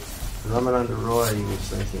Ramananda Roy, he was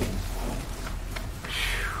thinking,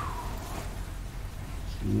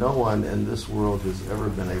 no one in this world has ever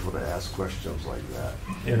been able to ask questions like that.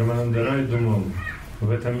 И Рамананда Рай думал, в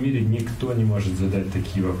этом мире никто не может задать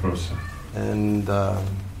такие вопросы. And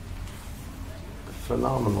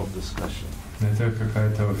phenomenal discussion. Это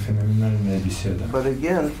какая-то феноменальная беседа. But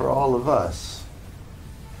again, for all of us,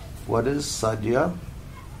 what is sadhya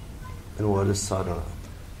and what is sadhana?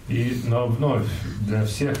 Но вновь для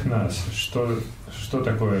всех нас, что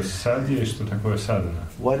такое садья и что такое садхана?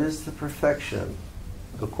 What is the perfection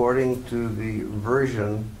according to the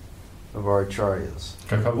version of our acharyas?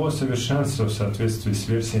 Каково совершенство в соответствии с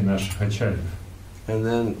версией наших ачарьев? And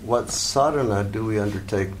then what sadhana do we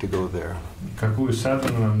undertake to go there? Какую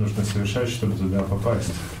садхану нам нужно совершать, чтобы туда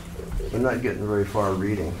попасть? We're not getting very far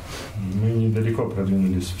reading. Мы недалеко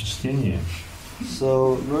продвинулись в чтении.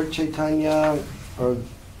 So Lord Chaitanya, or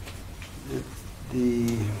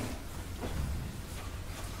the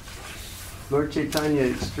Lord Chaitanya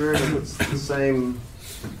experienced the same.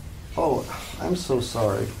 Oh, I'm so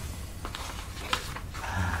sorry.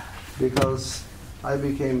 Because I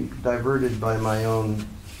became diverted by my own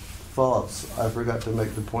thoughts. I forgot to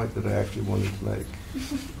make the point that I actually wanted to make.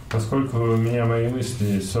 Поскольку меня мои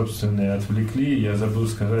мысли собственные отвлекли, я забыл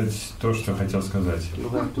сказать то, что хотел сказать. You'll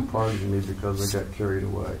have to pardon me because I got carried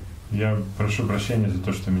away. Я прошу прощения за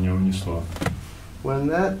то, что меня унесло. When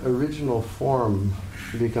that original form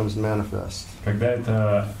becomes manifest, Когда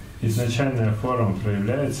эта изначальная форма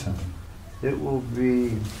проявляется, it will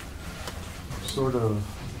be sort of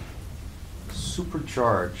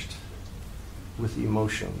supercharged with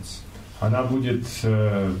emotions. она будет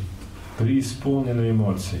преисполнена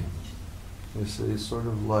эмоций. You see, sort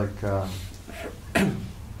of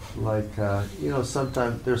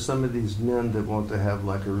sometimes there's some of these men that want to have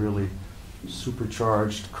like a really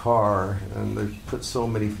supercharged car, and they put so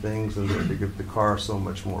many things in it to give the car so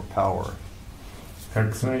much more power.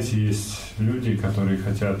 Как, знаете, есть люди, которые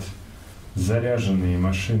хотят заряженные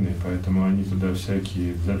машины, поэтому они туда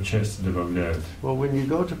всякие запчасти добавляют. Well, when you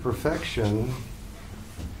go to perfection,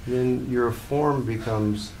 then your form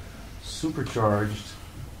becomes supercharged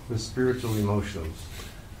with spiritual emotions.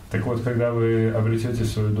 Так вот, когда вы обретете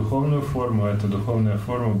свою духовную форму, эта духовная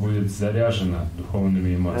форма будет заряжена духовными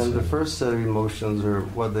And the эмоциями. first set of emotions are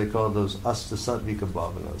what they call those astasatvika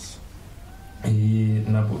bhavanas. И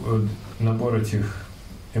набор этих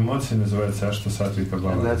эмоций называется аштасатвика And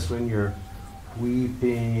бхавана. that's when you're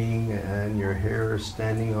weeping and your hair is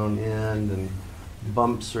standing on end and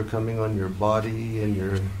bumps are coming on your body and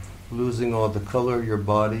you're losing all the color of your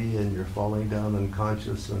body and you're falling down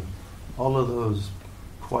unconscious and all of those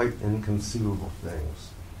quite inconceivable things.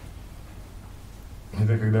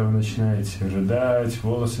 Это когда вы начинаете рыдать,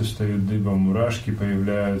 волосы встают дыбом, мурашки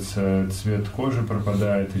появляются, цвет кожи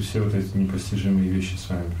пропадает, и все вот эти непостижимые вещи с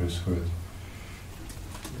вами происходят.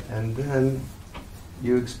 And then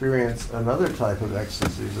you experience another type of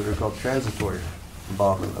ecstasies that are called transitory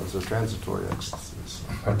bhavanas or transitory ecstasies.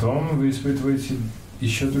 Потом вы испытываете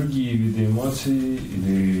еще другие виды эмоций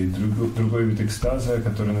или другой вид экстаза,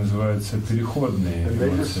 который называется переходные And they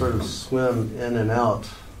just sort of эмоции. swim in and out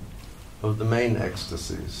of the main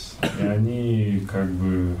ecstasies. И они как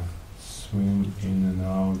бы swim in and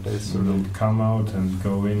out, They sort of- come out and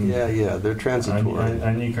go in. Yeah, they're transitory.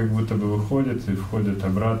 Они как будто бы выходят и входят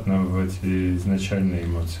обратно в эти изначальные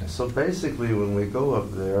эмоции. So basically, when we go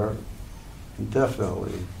up there,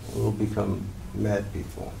 definitely we'll become mad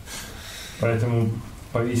people. Поэтому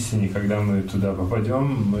поистине, когда мы туда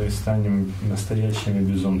попадем, мы станем настоящими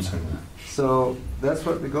безумцами. So that's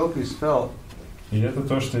what the gopis felt. И это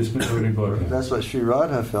то, что испытывали гопи. That's what Sri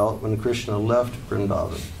Radha felt when Krishna left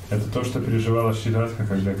Vrindavan. Это то, что переживала Шри Радха,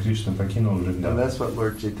 когда Кришна покинул And Вриндаван. that's what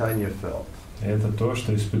Lord Chaitanya felt. И это то,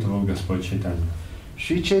 что испытывал Господь Чайтанья.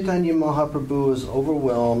 Sri Chaitanya Mahaprabhu was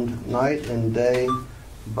overwhelmed night and day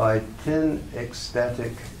by 10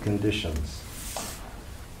 ecstatic conditions.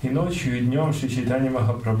 И ночью, и днем Шри Чайтанья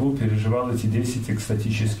Махапрабху переживал эти 10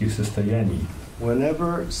 экстатических состояний.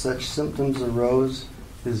 Whenever such symptoms arose,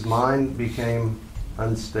 his mind became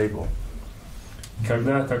unstable. И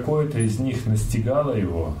когда какое-то из них настигало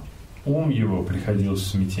его, ум его приходил в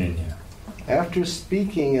смятение. After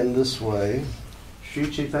speaking in this way, Sri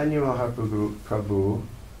Chaitanya Mahaprabhu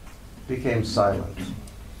became silent.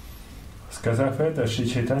 Сказав это, Шри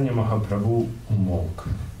Чайтанья Махапрабху умолк.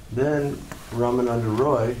 Then Ramananda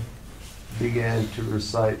Roy began to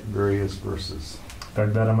recite various verses.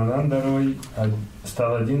 Тогда Рамананда Рой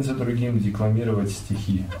стал один за другим декламировать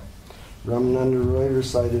стихи. Ramananda Roy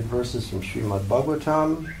recited verses from Srimad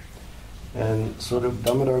Bhagavatam, and Swarup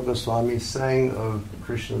Damodar Goswami sang of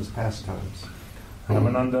Krishna's pastimes.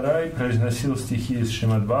 Рамананда Рай произносил стихи из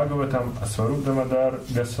Шримад Бхагаватам, а Сваруб Дамодар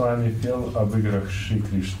Госвами пел об играх Шри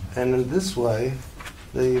Кришны. And in this way,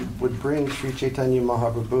 they would bring Sri Chaitanya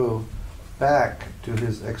Mahaprabhu back to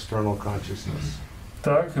his external consciousness.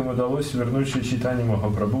 Так им удалось вернуть Шри Чайтанью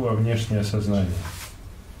Махапрабху во внешнее сознание.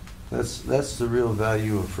 That's the real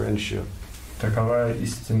value of friendship. Такова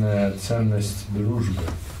истинная ценность дружбы.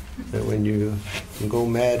 That when you go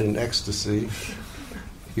mad in ecstasy,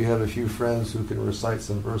 you have a few friends who can recite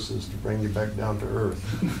some verses to bring you back down to earth.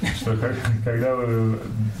 Что когда вы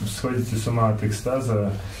сходите с ума от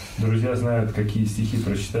экстаза, друзья знают, какие стихи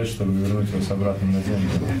прочитать, чтобы вернуть вас обратно на землю.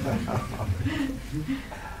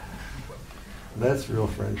 That's real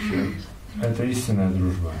friendship. Это истинная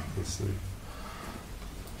дружба.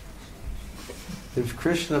 If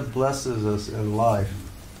Krishna blesses us in life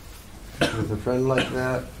with a friend like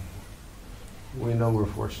that, we know we're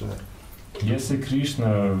fortunate. Если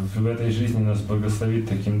Кришна в этой жизни нас благословит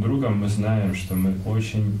таким другом, мы знаем, что мы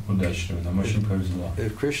очень удачливы, нам очень повезло.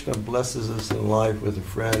 If Krishna blesses us in life with a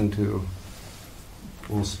friend who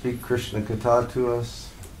will speak Krishna Katha to us,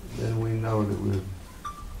 then we know that we've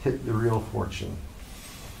hit the real fortune.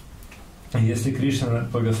 Если Кришна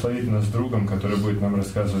благословит нас другом, который будет нам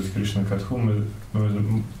рассказывать Кришна Катху, мы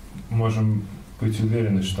можем быть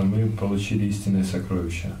уверены, что мы получили истинное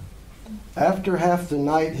сокровище. After half the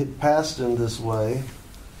night had passed in this way,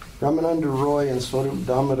 Ramananda Roy and Swarup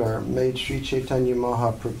Damodar made Sri Chaitanya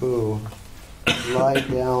Mahaprabhu lie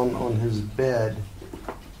down on his bed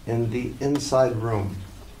in the inside room.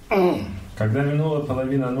 Когда минула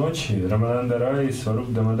половина ночи, Рамананда Рай и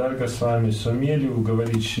Сваруб Дамодар Госвами сумели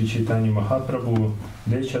уговорить Шри Чайтанью Махапрабху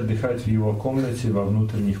лечь отдыхать в его комнате во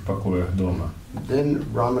внутренних покоях дома. Then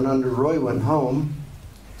Ramananda Roy went home,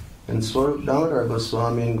 and Swarup Damodar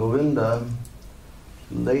Goswami and Govinda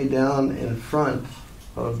lay down in front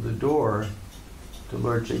of the door to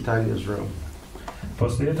Lord Chaitanya's room.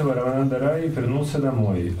 После этого Рамананда Рай вернулся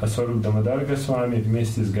домой, а Сваруб Дамодар Госвами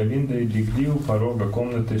вместе с Говиндой легли у порога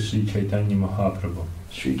комнаты Шри Чайтаньи Махапрабху.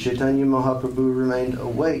 Sri Chaitanya Mahaprabhu remained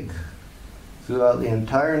awake throughout the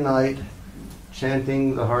entire night,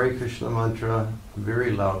 chanting the Hare Krishna mantra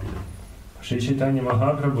very loudly. Шри Чайтанья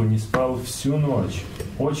Махапрабху не спал всю ночь,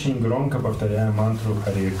 очень громко повторяя мантру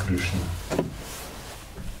Харе Кришна.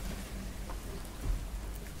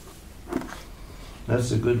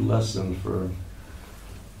 That's a good lesson for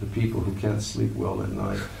the people who can't sleep well at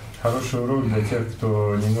night. Хороший урок для тех,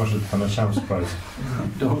 кто не может по ночам спать.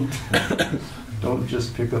 Don't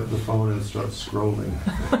just pick up the phone and start scrolling.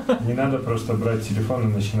 Не надо просто брать телефон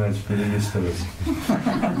и начинать перелистывать.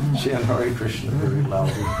 Chant Hare Krishna very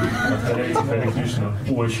loudly. Повторяйте Харе Кришну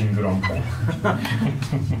очень громко.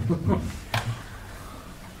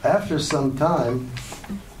 After some time,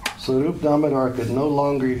 Swarup Damodar could no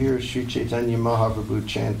longer hear Sri Chaitanya Mahaprabhu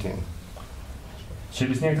chanting.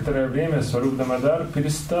 Через некоторое время Сваруб Дамодар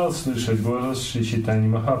перестал слышать голос Шри Чайтаньи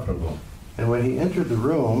Махапрабху. And when he entered the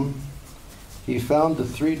room, he found the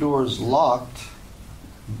 3 doors locked,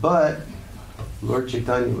 but Lord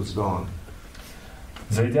Chaitanya was gone.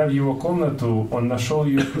 Зайдя в его комнату, он нашел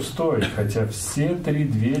ее пустой, хотя все 3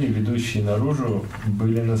 двери, ведущие наружу,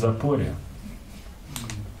 были на запоре.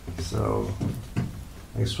 So,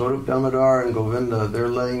 like Swarup Damodar and Govinda, they're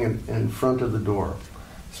laying in front of the door.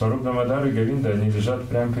 Сваруб Дамодар и Говинда, они лежат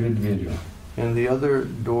прямо перед дверью. And the other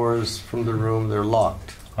doors from the room, they're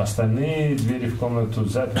locked. Остальные двери в комнату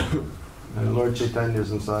заперты. And Lord Chaitanya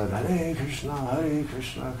is inside, Hare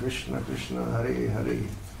Krishna, Krishna Krishna, Hare Hare.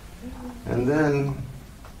 And then,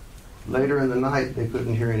 later in the night, they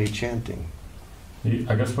couldn't hear any chanting.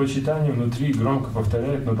 А Господь Чайтанья внутри громко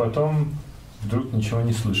повторяет, но потом вдруг ничего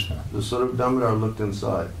не слышно. The Swarup Damodar looked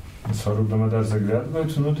inside. Сваруб Дамодар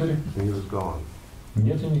заглядывает внутрь. And he was gone.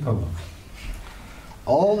 Нету никого.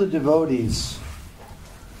 All the devotees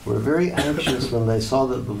were very anxious when they saw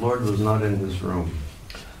that the Lord was not in his room.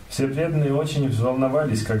 Все преданные очень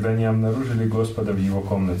взволновались, когда они обнаружили Господа в его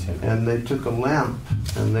комнате. And they took a lamp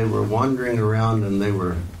and they were wandering around and they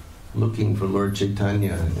were looking for Lord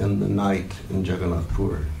Chaitanya in the night in Jagannath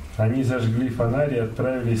Pur. Они зажгли фонарь и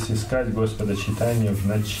отправились искать Господа Чайтанью в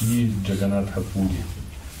ночи в Джаганнатхапуре.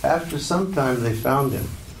 After some time, they found him.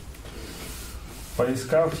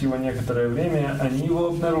 Поискав его некоторое время, они его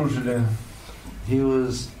обнаружили. He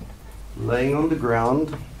was laying on the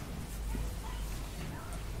ground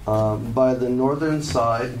by the northern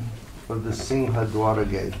side of the Singhadwara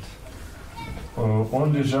gate.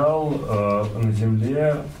 Он лежал на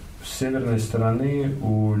земле с северной стороны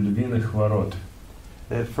у львиных ворот.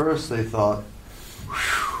 At first they thought,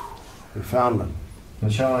 we found him.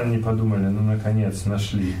 Сначала они подумали, ну наконец,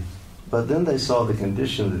 нашли. But then they saw the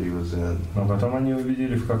condition that he was in. Но потом они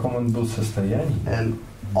увидели, в каком он был состоянии. And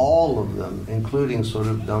all of them, including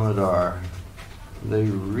Swarup Damodar, they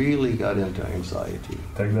really got into anxiety.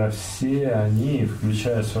 Тогда все они,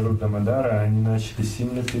 включая Сварупа Дамодара, они начали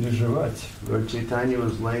сильно переживать. Lord Chaitanya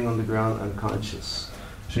was laying on the ground unconscious.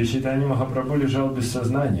 Шри Чайтанья Махапрабху лежал без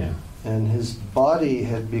сознания. And his body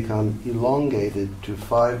had become elongated to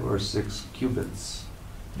 5 or 6 cubits.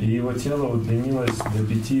 И его тело удлинилось до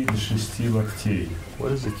 5 или 6 локтей.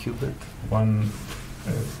 What is a cubit? One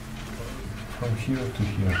from here to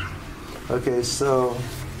here. Okay, so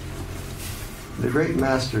the great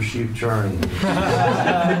master Shiv Charan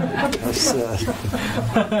said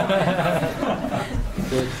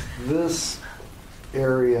that this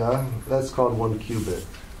area, that's called 1 cubit.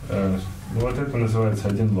 Вот это называется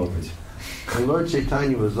 1 локоть. And Lord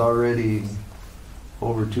Chaitanya was already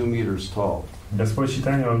over 2 meters tall. Господь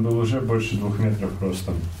Чайтанья, он был уже больше 2 метров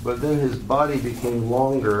ростом. But then his body became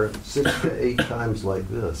longer, 6 to 8 times like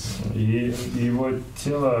this. И его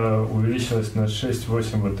тело увеличилось на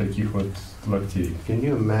 6-8 вот таких вот локтей. Can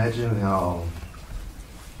you imagine how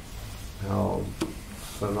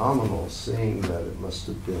phenomenal seeing that it must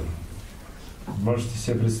have been? Можете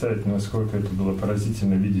себе представить, насколько это было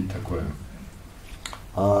поразительно видеть такое.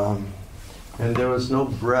 And there was no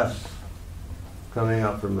breath coming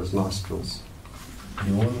up from his nostrils.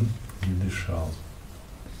 И он не дышал.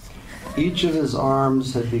 Each of his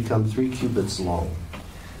arms had become 3 cubits long.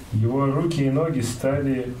 Его руки и ноги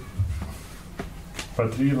стали по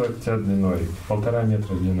 3 локтя длиной, 1,5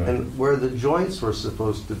 метра длиной. And where the joints were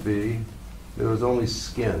supposed to be, there was only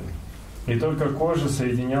skin. И только кожа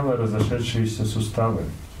соединяла разошедшиеся суставы.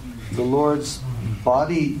 The Lord's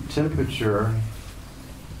body temperature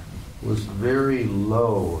was very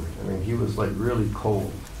low. I mean, he was like really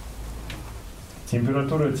cold.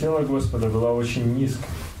 Температура тела Господа была очень низкой.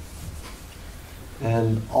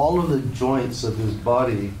 And all of the joints of his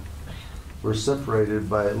body were separated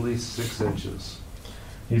by at least 6 inches.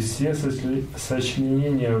 И все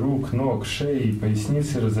сочленения рук, ног, шеи и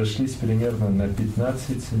поясницы разошлись примерно на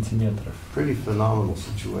 15 сантиметров. Pretty phenomenal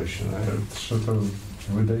situation, right? Это что-то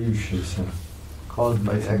выдающееся. Caused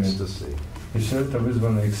by ecstasy. И все это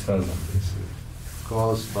вызвано экстазом.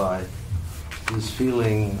 Caused by this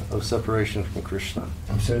feeling of separation from Krishna.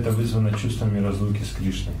 Все это вызвано чувствами разлуки с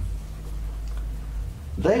Кришной.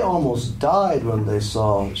 They almost died when they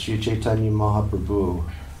saw Sri Chaitanya Mahaprabhu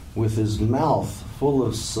with his mouth full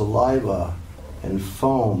of saliva and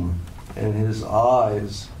foam and his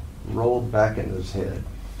eyes rolled back in his head.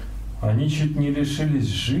 Они чуть не лишились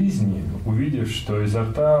жизни, увидев, что изо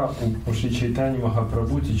рта у Шри Чайтаньи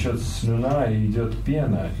Махапрабху течет слюна и идет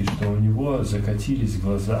пена, и что у него закатились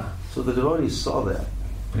глаза. So the devotees saw that.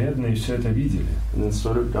 Преданные все это видели. And then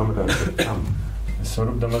Swarup Damodar said, come.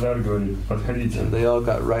 Сварупа Дамодар говорит, подходите. And they all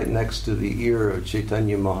got right next to the ear of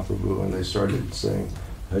Chaitanya Mahaprabhu and they started saying,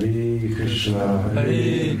 Hare Krishna,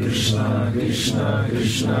 Hare Krishna, Krishna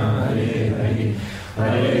Krishna, Hare Hare,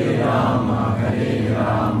 Hare Rama,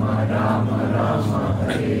 Rama Rama,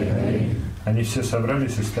 Hare Hare. Они все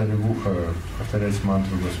собрались и стали в ухо повторять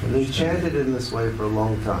мантру They Господа. chanted in this way for a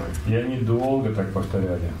long time. И они долго так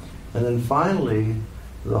повторяли. And then finally,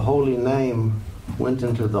 the holy name went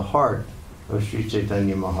into the heart of Sri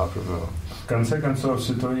Chaitanya Mahaprabhu. В конце концов,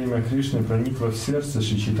 святое имя Кришны проникло в сердце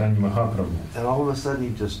Шри Чайтаньи Махапрабху. And all of a sudden he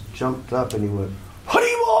just jumped up and he went,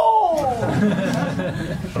 Haribol!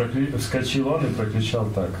 Вскочил он и прокричал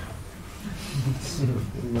так.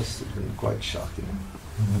 It must have been quite shocking.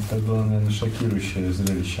 Это было, наверное, шокирующее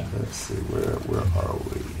зрелище. Let's see, where are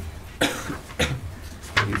we?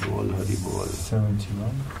 Haribol, Haribol.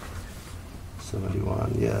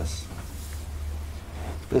 71, yes.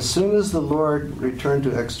 As soon as the Lord returned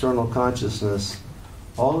to external consciousness,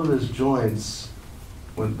 all of his joints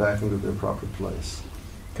went back into their proper place.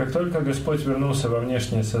 Как только Господь вернулся во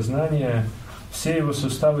внешнее сознание, все его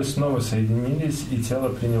суставы снова соединились, и тело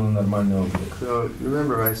приняло нормальный облик. So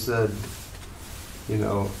remember I said, you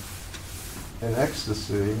know, in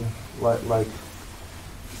ecstasy, like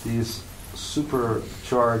these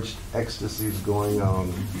supercharged ecstasies going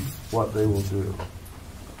on, what they will do.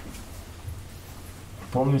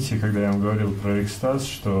 помните, когда я вам говорил про экстаз,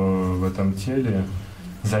 что в этом теле,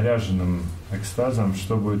 заряженным экстазом,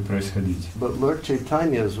 что будет происходить? But Lord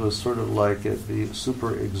Chaitanya's was sort of like at the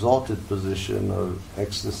super exalted position of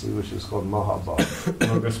ecstasy, which is called Mahabhav.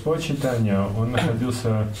 Но Господь Чайтанья, он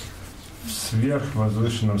находился в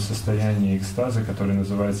сверхвозвышенном состоянии экстаза, который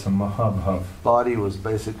называется Махабхав. Body was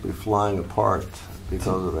basically flying apart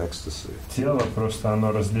because of ecstasy. Тело просто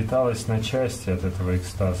оно разлеталось на части от этого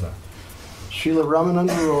экстаза. Srila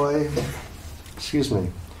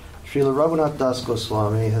Raghunath Das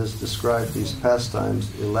Goswami has described these pastimes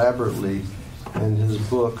elaborately in his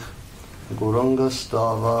book Gauranga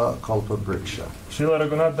Stava Kalpabriksha. Шрила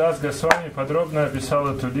Рагунат Дас Госвами подробно описал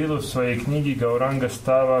эту лилу в своей книге Гауранга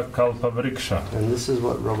Става Калпаврикша. And this is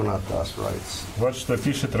what Raghunath Das writes. Вот что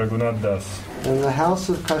пишет Рагунат Дас. In the house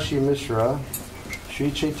of Kashi Mishra,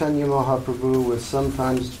 Sri Chaitanya Mahaprabhu would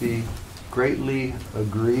sometimes be greatly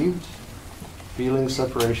aggrieved, feeling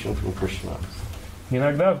separation from Krishna.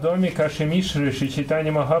 Иногда в доме Каши Мишры Шри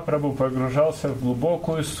Чайтанья Махапрабху погружался в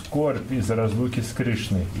глубокую скорбь из-за разлуки с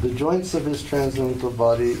Кришной. The joints of his transcendental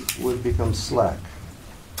body would become slack.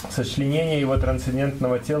 Сочленения его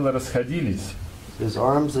трансцендентного тела расходились. His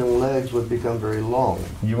arms and legs would become very long.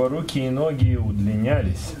 Его руки и ноги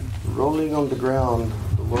удлинялись. Rolling on the ground,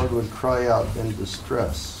 the Lord would cry out in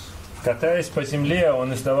distress. Катаясь по земле,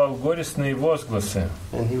 он издавал горестные возгласы.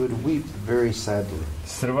 And he would weep very sadly.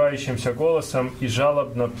 Срывающимся голосом и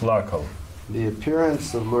жалобно плакал. The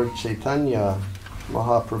appearance of Lord Chaitanya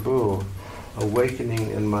Mahaprabhu awakening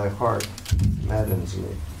in my heart maddens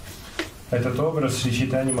me. Этот образ Шри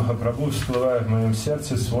Чайтаньи Махапрабху, всплывая в моем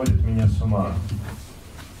сердце, сводит меня с ума.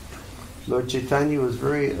 Lord Chaitanya was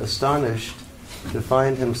very astonished to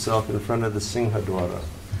find himself in front of the Singhadwara.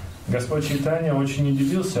 Господь Чайтанья очень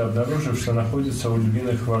удивился, обнаружив, что находится у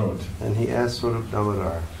львиных ворот. And he asked Swarup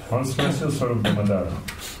Damodar, Он спросил Сварупа Дамодара: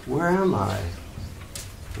 "Where am I?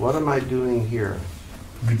 What am I doing here?"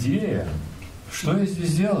 где я? Что я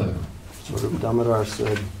здесь делаю? Swarup Damodar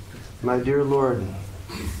said, "My dear Lord,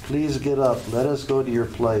 please get up, let us go to your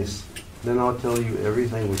place, then I'll tell you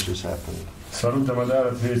everything which has happened." Сварупа Дамодар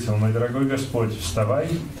ответил: мой дорогой Господь, вставай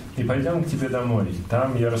и пойдем к тебе домой.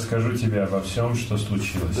 Там я расскажу тебе обо всем, что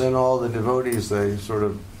случилось. Then all the devotees, they sort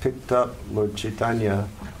of picked up Lord Chaitanya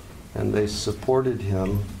and they supported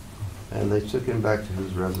him and they took him back to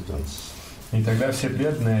his residence. И тогда все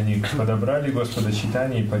преданные, они подобрали Господа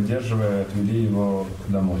Чайтаньи и, поддерживая, отвели его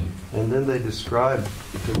домой. And then they described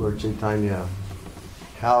to Lord Chaitanya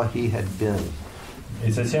how he had been. И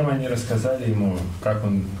затем они рассказали ему, как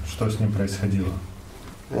он, что с ним происходило.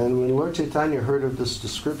 And when Lord Chaitanya heard of this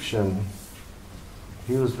description,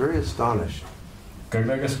 he was very astonished.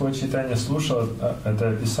 Когда Господь Чайтанья слушал это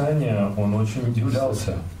описание, он очень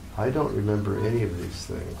удивлялся. I don't remember any of these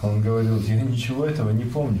things. Он говорил: я ничего этого не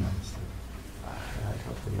помню. I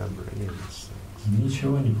don't remember any of these things.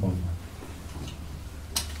 Ничего не помню.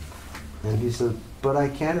 And he said, but I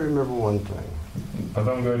can remember one thing.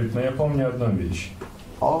 Потом говорит: но я помню одну вещь.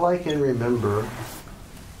 All I can remember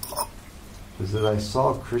is that I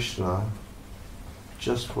saw Krishna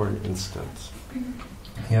just for an instant.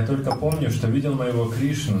 Я только помню, что видел моего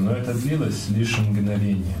Кришну, но это длилось лишь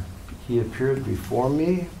мгновение. He appeared before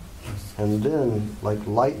me, and then, like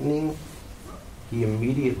lightning, he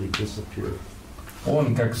immediately disappeared.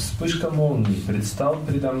 Он, как вспышка молнии, предстал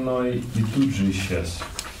передо мной и тут же исчез.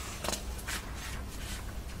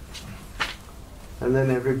 And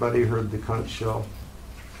then everybody heard the conch shell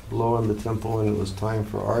blow in the temple, and it was time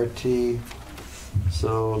for arati.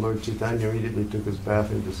 So Lord Chaitanya immediately took his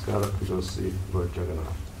bath and just got up to go see Lord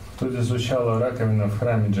Jagannath. Тут звучала раковина в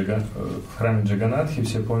храме Джаганатхи.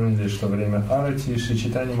 Все помнили, что время арати, Шри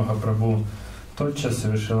Чайтанья Махапрабху тотчас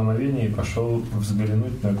совершил омовение и пошел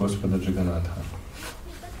взглянуть на Господа Джаганатха.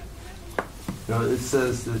 Now it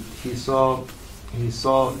says that he said,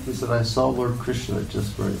 I saw Lord Krishna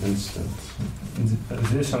just for an instant.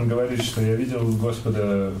 Здесь он говорит, что я видел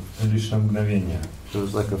Господа лишь на мгновение. It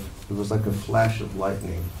was like a flash of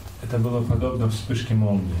lightning. Это было подобно вспышке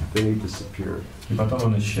молнии. Then he disappeared. И потом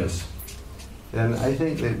он исчез. And I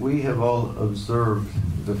think that we have all observed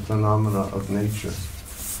the phenomena of nature.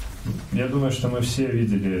 Я думаю, что мы все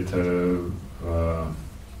видели это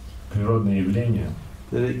природное явление.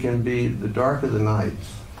 That it can be the dark of the night.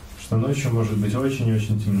 Что ночью может быть очень и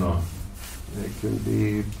очень темно. It can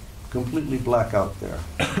be completely black out there.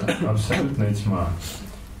 Абсолютная тьма.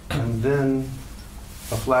 And then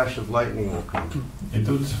a flash of lightning will come. И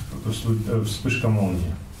тут вспышка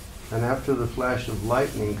молнии. And after the flash of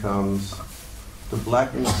lightning comes, the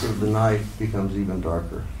blackness of the night becomes even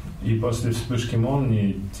darker. И после вспышки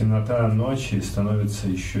молнии темнота ночи становится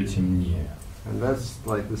еще темнее. And that's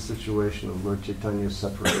like the situation of Lord Chaitanya's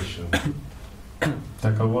separation.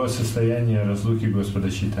 Таково состояние разлуки Господа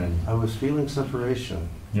Чайтаньи. I was feeling separation,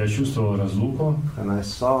 Я чувствовал разлуку, and I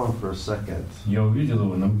saw him for a second, я увидел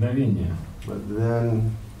его на мгновение, but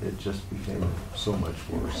then it just became so much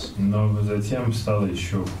worse. но затем стало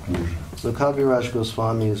еще хуже. So Kaviraj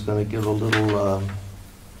Goswami is going to give a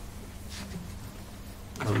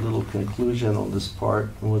little conclusion on this part,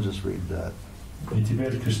 and we'll just read that. И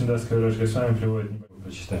теперь Кришнадас Кавирадж Госвами приводит,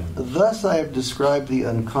 прочитаем. Thus I have described the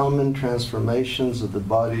uncommon transformations of the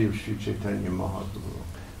body of Sri Chaitanya Mahaprabhu.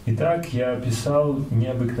 Итак, я описал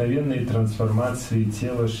необыкновенные трансформации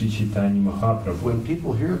тела Шри Чайтаньи Махапрабху. When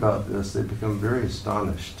people hear about this, they become very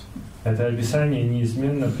astonished. Это описание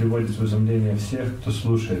неизменно приводит в изумление всех, кто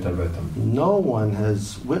слушает об этом. No one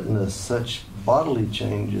has witnessed such bodily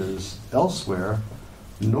changes elsewhere,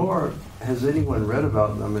 nor has anyone read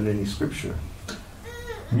about them in any scripture.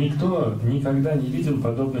 Никто никогда не видел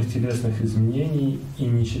подобных телесных изменений и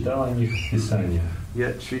не читал о них в Писаниях.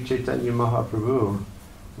 Yet Sri Chaitanya Mahaprabhu,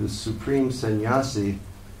 the supreme sannyasi,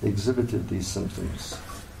 exhibited these symptoms.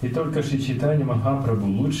 И только Шри Чайтанья Махапрабху,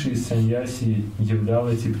 лучший из саньяси, являл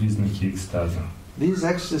эти признаки экстаза. These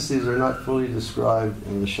ecstasies are not fully described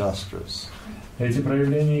in the Shastras, Эти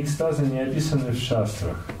проявления экстаза не описаны в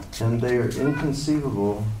шастрах, and they are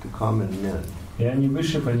inconceivable to common men. и они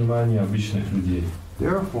выше понимания обычных людей.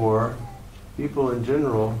 Therefore, people in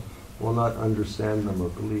general will not understand them or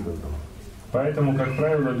believe in them. Поэтому, как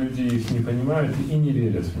правило, люди их не понимают и не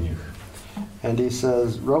верят в них. And he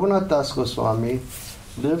says, Raghunath Das Goswami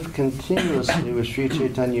lived continuously with Sri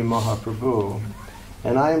Chaitanya Mahaprabhu,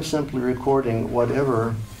 and I am simply recording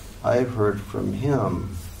whatever I have heard from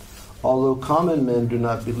him. Although common men do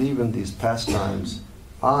not believe in these pastimes,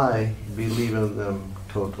 I believe in them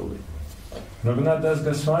totally. Рагунат Дас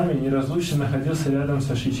Госвами неразлучно находился рядом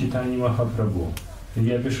со Шри Чайтаньей Махапрабху. И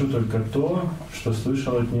я пишу только то, что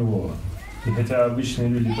слышал от него. И хотя обычные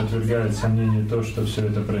люди подвергают сомнению то, что все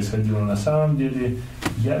это происходило на самом деле,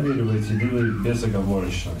 я верю в эти дилы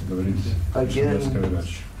безоговорочно, говорит Кришнадас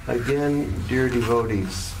Кавирадж. Again, dear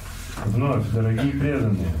devotees, Вновь, дорогие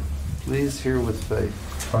преданные, please hear with faith.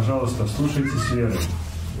 пожалуйста, слушайте с верой.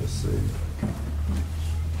 Let's see.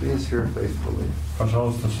 Please hear faithfully.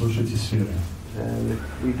 Пожалуйста, слушайте с верой. And if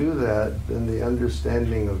we do that, then the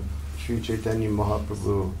understanding of Sri Chaitanya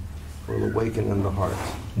Mahaprabhu will awaken in the heart.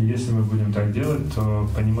 И если мы будем так делать, то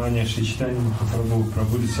понимание Шри Чайтаньи Махапрабху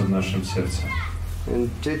пробудится в нашем сердце. In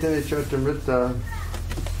Chaitanya Charitamrita,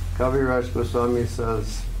 Kaviraj Goswami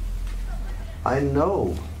says, I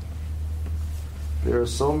know there are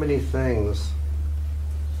so many things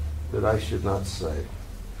that I should not say.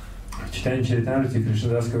 В читании Чаритамрити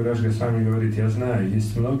Кришнадас Кавирадж Госвами говорит, я знаю,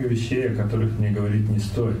 есть много вещей, о которых мне говорить не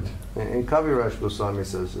стоит. And Kaviraj Goswami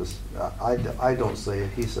says this. I don't say it,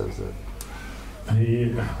 he says it.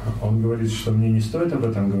 И он говорит, что мне не стоит об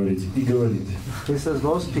этом говорить, и говорит. He says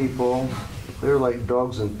most people, they're like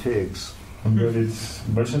dogs and pigs. Он говорит,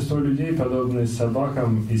 большинство людей подобны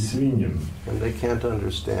собакам и свиньям, And they can't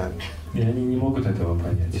understand. и они не могут этого He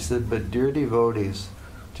понять. said, but dear devotees,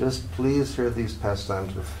 just please hear these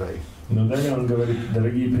pastimes with faith. Но далее он говорит,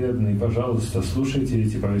 дорогие преданные, пожалуйста, слушайте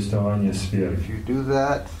эти повествования с верой. If you do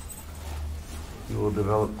that, you will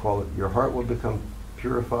develop quality. Your heart will become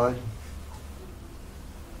purified.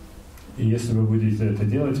 И если вы будете это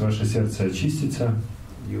делать, ваше сердце очистится,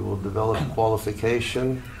 You will develop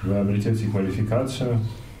qualification. вы обретете квалификацию,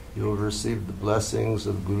 You will receive the blessings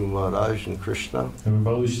of Guru Maharaj and Krishna, вы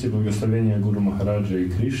получите благословение Гуру Махараджа и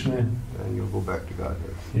Кришны, and you'll go back to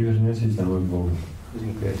Godhead. и вернетесь домой к Богу.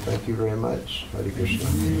 Okay, thank you very much. Hare Krishna.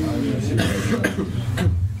 Спасибо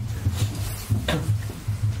большое.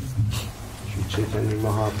 Shri Chaitanya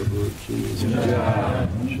Mahaprabhu ki jai.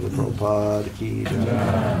 Shri Prabhupada ki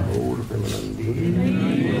jai. Gaur Premanandi.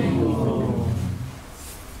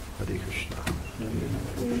 Hare Krishna.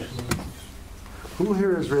 Who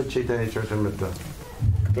here has read Chaitanya Charitamrita?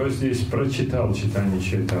 Кто здесь прочитал читание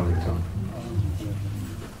Чаритамриты?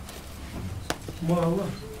 Мало.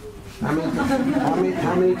 How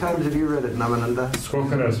many times have you read it, Namananda?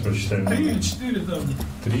 Сколько раз прочитали? 3 или 4 там.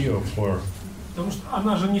 3 or 4? Потому что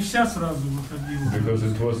она же не вся сразу выходила. Because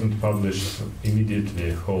it wasn't published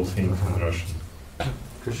immediately, whole thing in Russian.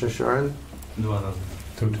 Krishna Sharan? 2 раза.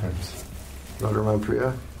 2 times. Radharman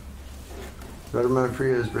Priya? Radharman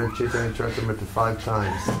Priya has read Chaitanya Charitamrita 5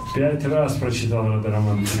 times. 5 раз прочитал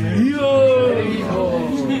Радhaраman.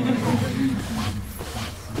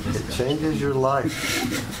 It changes your life.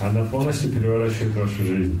 Она полностью переворачивает вашу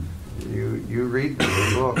жизнь. You read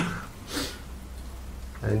the book,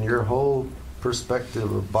 and your whole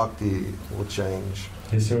perspective of bhakti will change.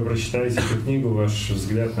 Если вы прочитаете эту книгу, ваш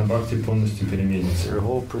взгляд на бхакти полностью переменится. Your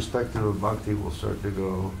whole perspective of bhakti will start to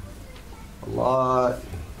go a lot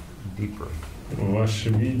deeper. Ваше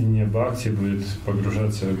видение бхакти будет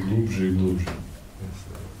погружаться глубже и глубже.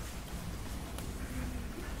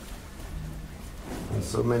 And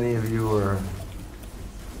so many of you are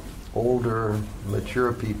older,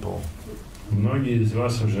 mature people. Многие из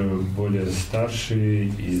вас уже более старшие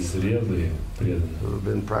и зрелые, преданные. Who have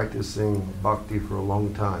been practicing bhakti for a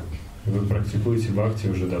long time. Вы практикуете бхакти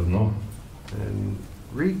уже давно. And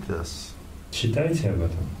read this. Читайте об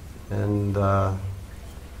этом.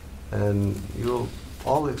 And you'll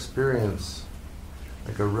all experience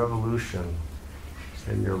like a revolution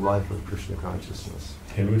in your life of Krishna consciousness.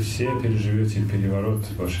 И вы все переживете переворот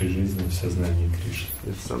в вашей жизни в сознании Кришны.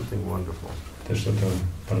 It's something wonderful. Это что-то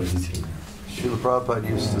поразительное. Srila Prabhupada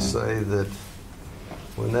used to say that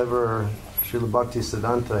whenever Srila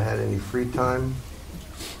Bhaktisiddhanta had any free time,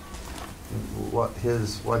 what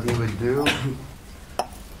he would do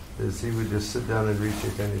is he would just sit down and read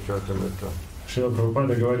Chaitanya Charitamrita. Шрила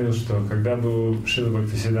Прабхупада говорил, что когда бы у Шрилы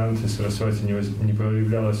Бхактисиддханты Сарасвати не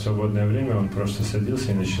появлялось свободное время, он просто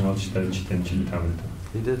садился и начинал читать Чайтанью Чаритамриту.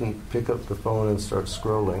 He didn't pick up the phone and start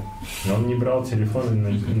scrolling. Но он не брал телефон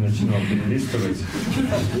и начинал перелистывать.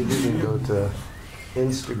 He didn't go to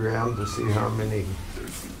Instagram to see how many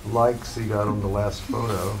likes he got on the last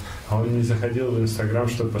photo. Он не заходил в Инстаграм,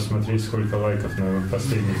 чтобы посмотреть, сколько лайков на его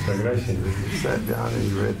последней фотографии. He sat down and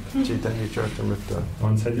he read Chaitanya Charitamrita.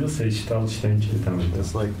 Он садился и читал Чайтанью Чаритамриту.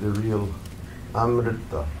 It's like the real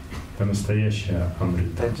Amrita. Это настоящая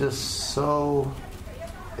Амрита. And just so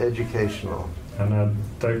educational. Она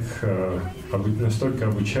так настолько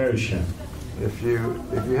обучающая. If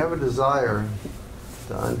you have a desire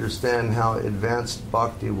to understand how advanced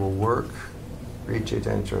bhakti will work, read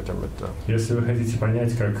Chaitanya Charitamrita. Если вы хотите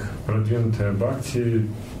понять, как продвинутая бхакти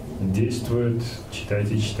действует,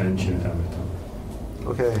 читайте Чайтанью Чаритамриту.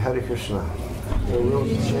 Okay, Hare Krishna. We'll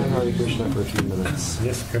chant Hare Krishna for a few minutes.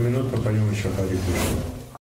 Несколько минут попоем еще Харе Кришну.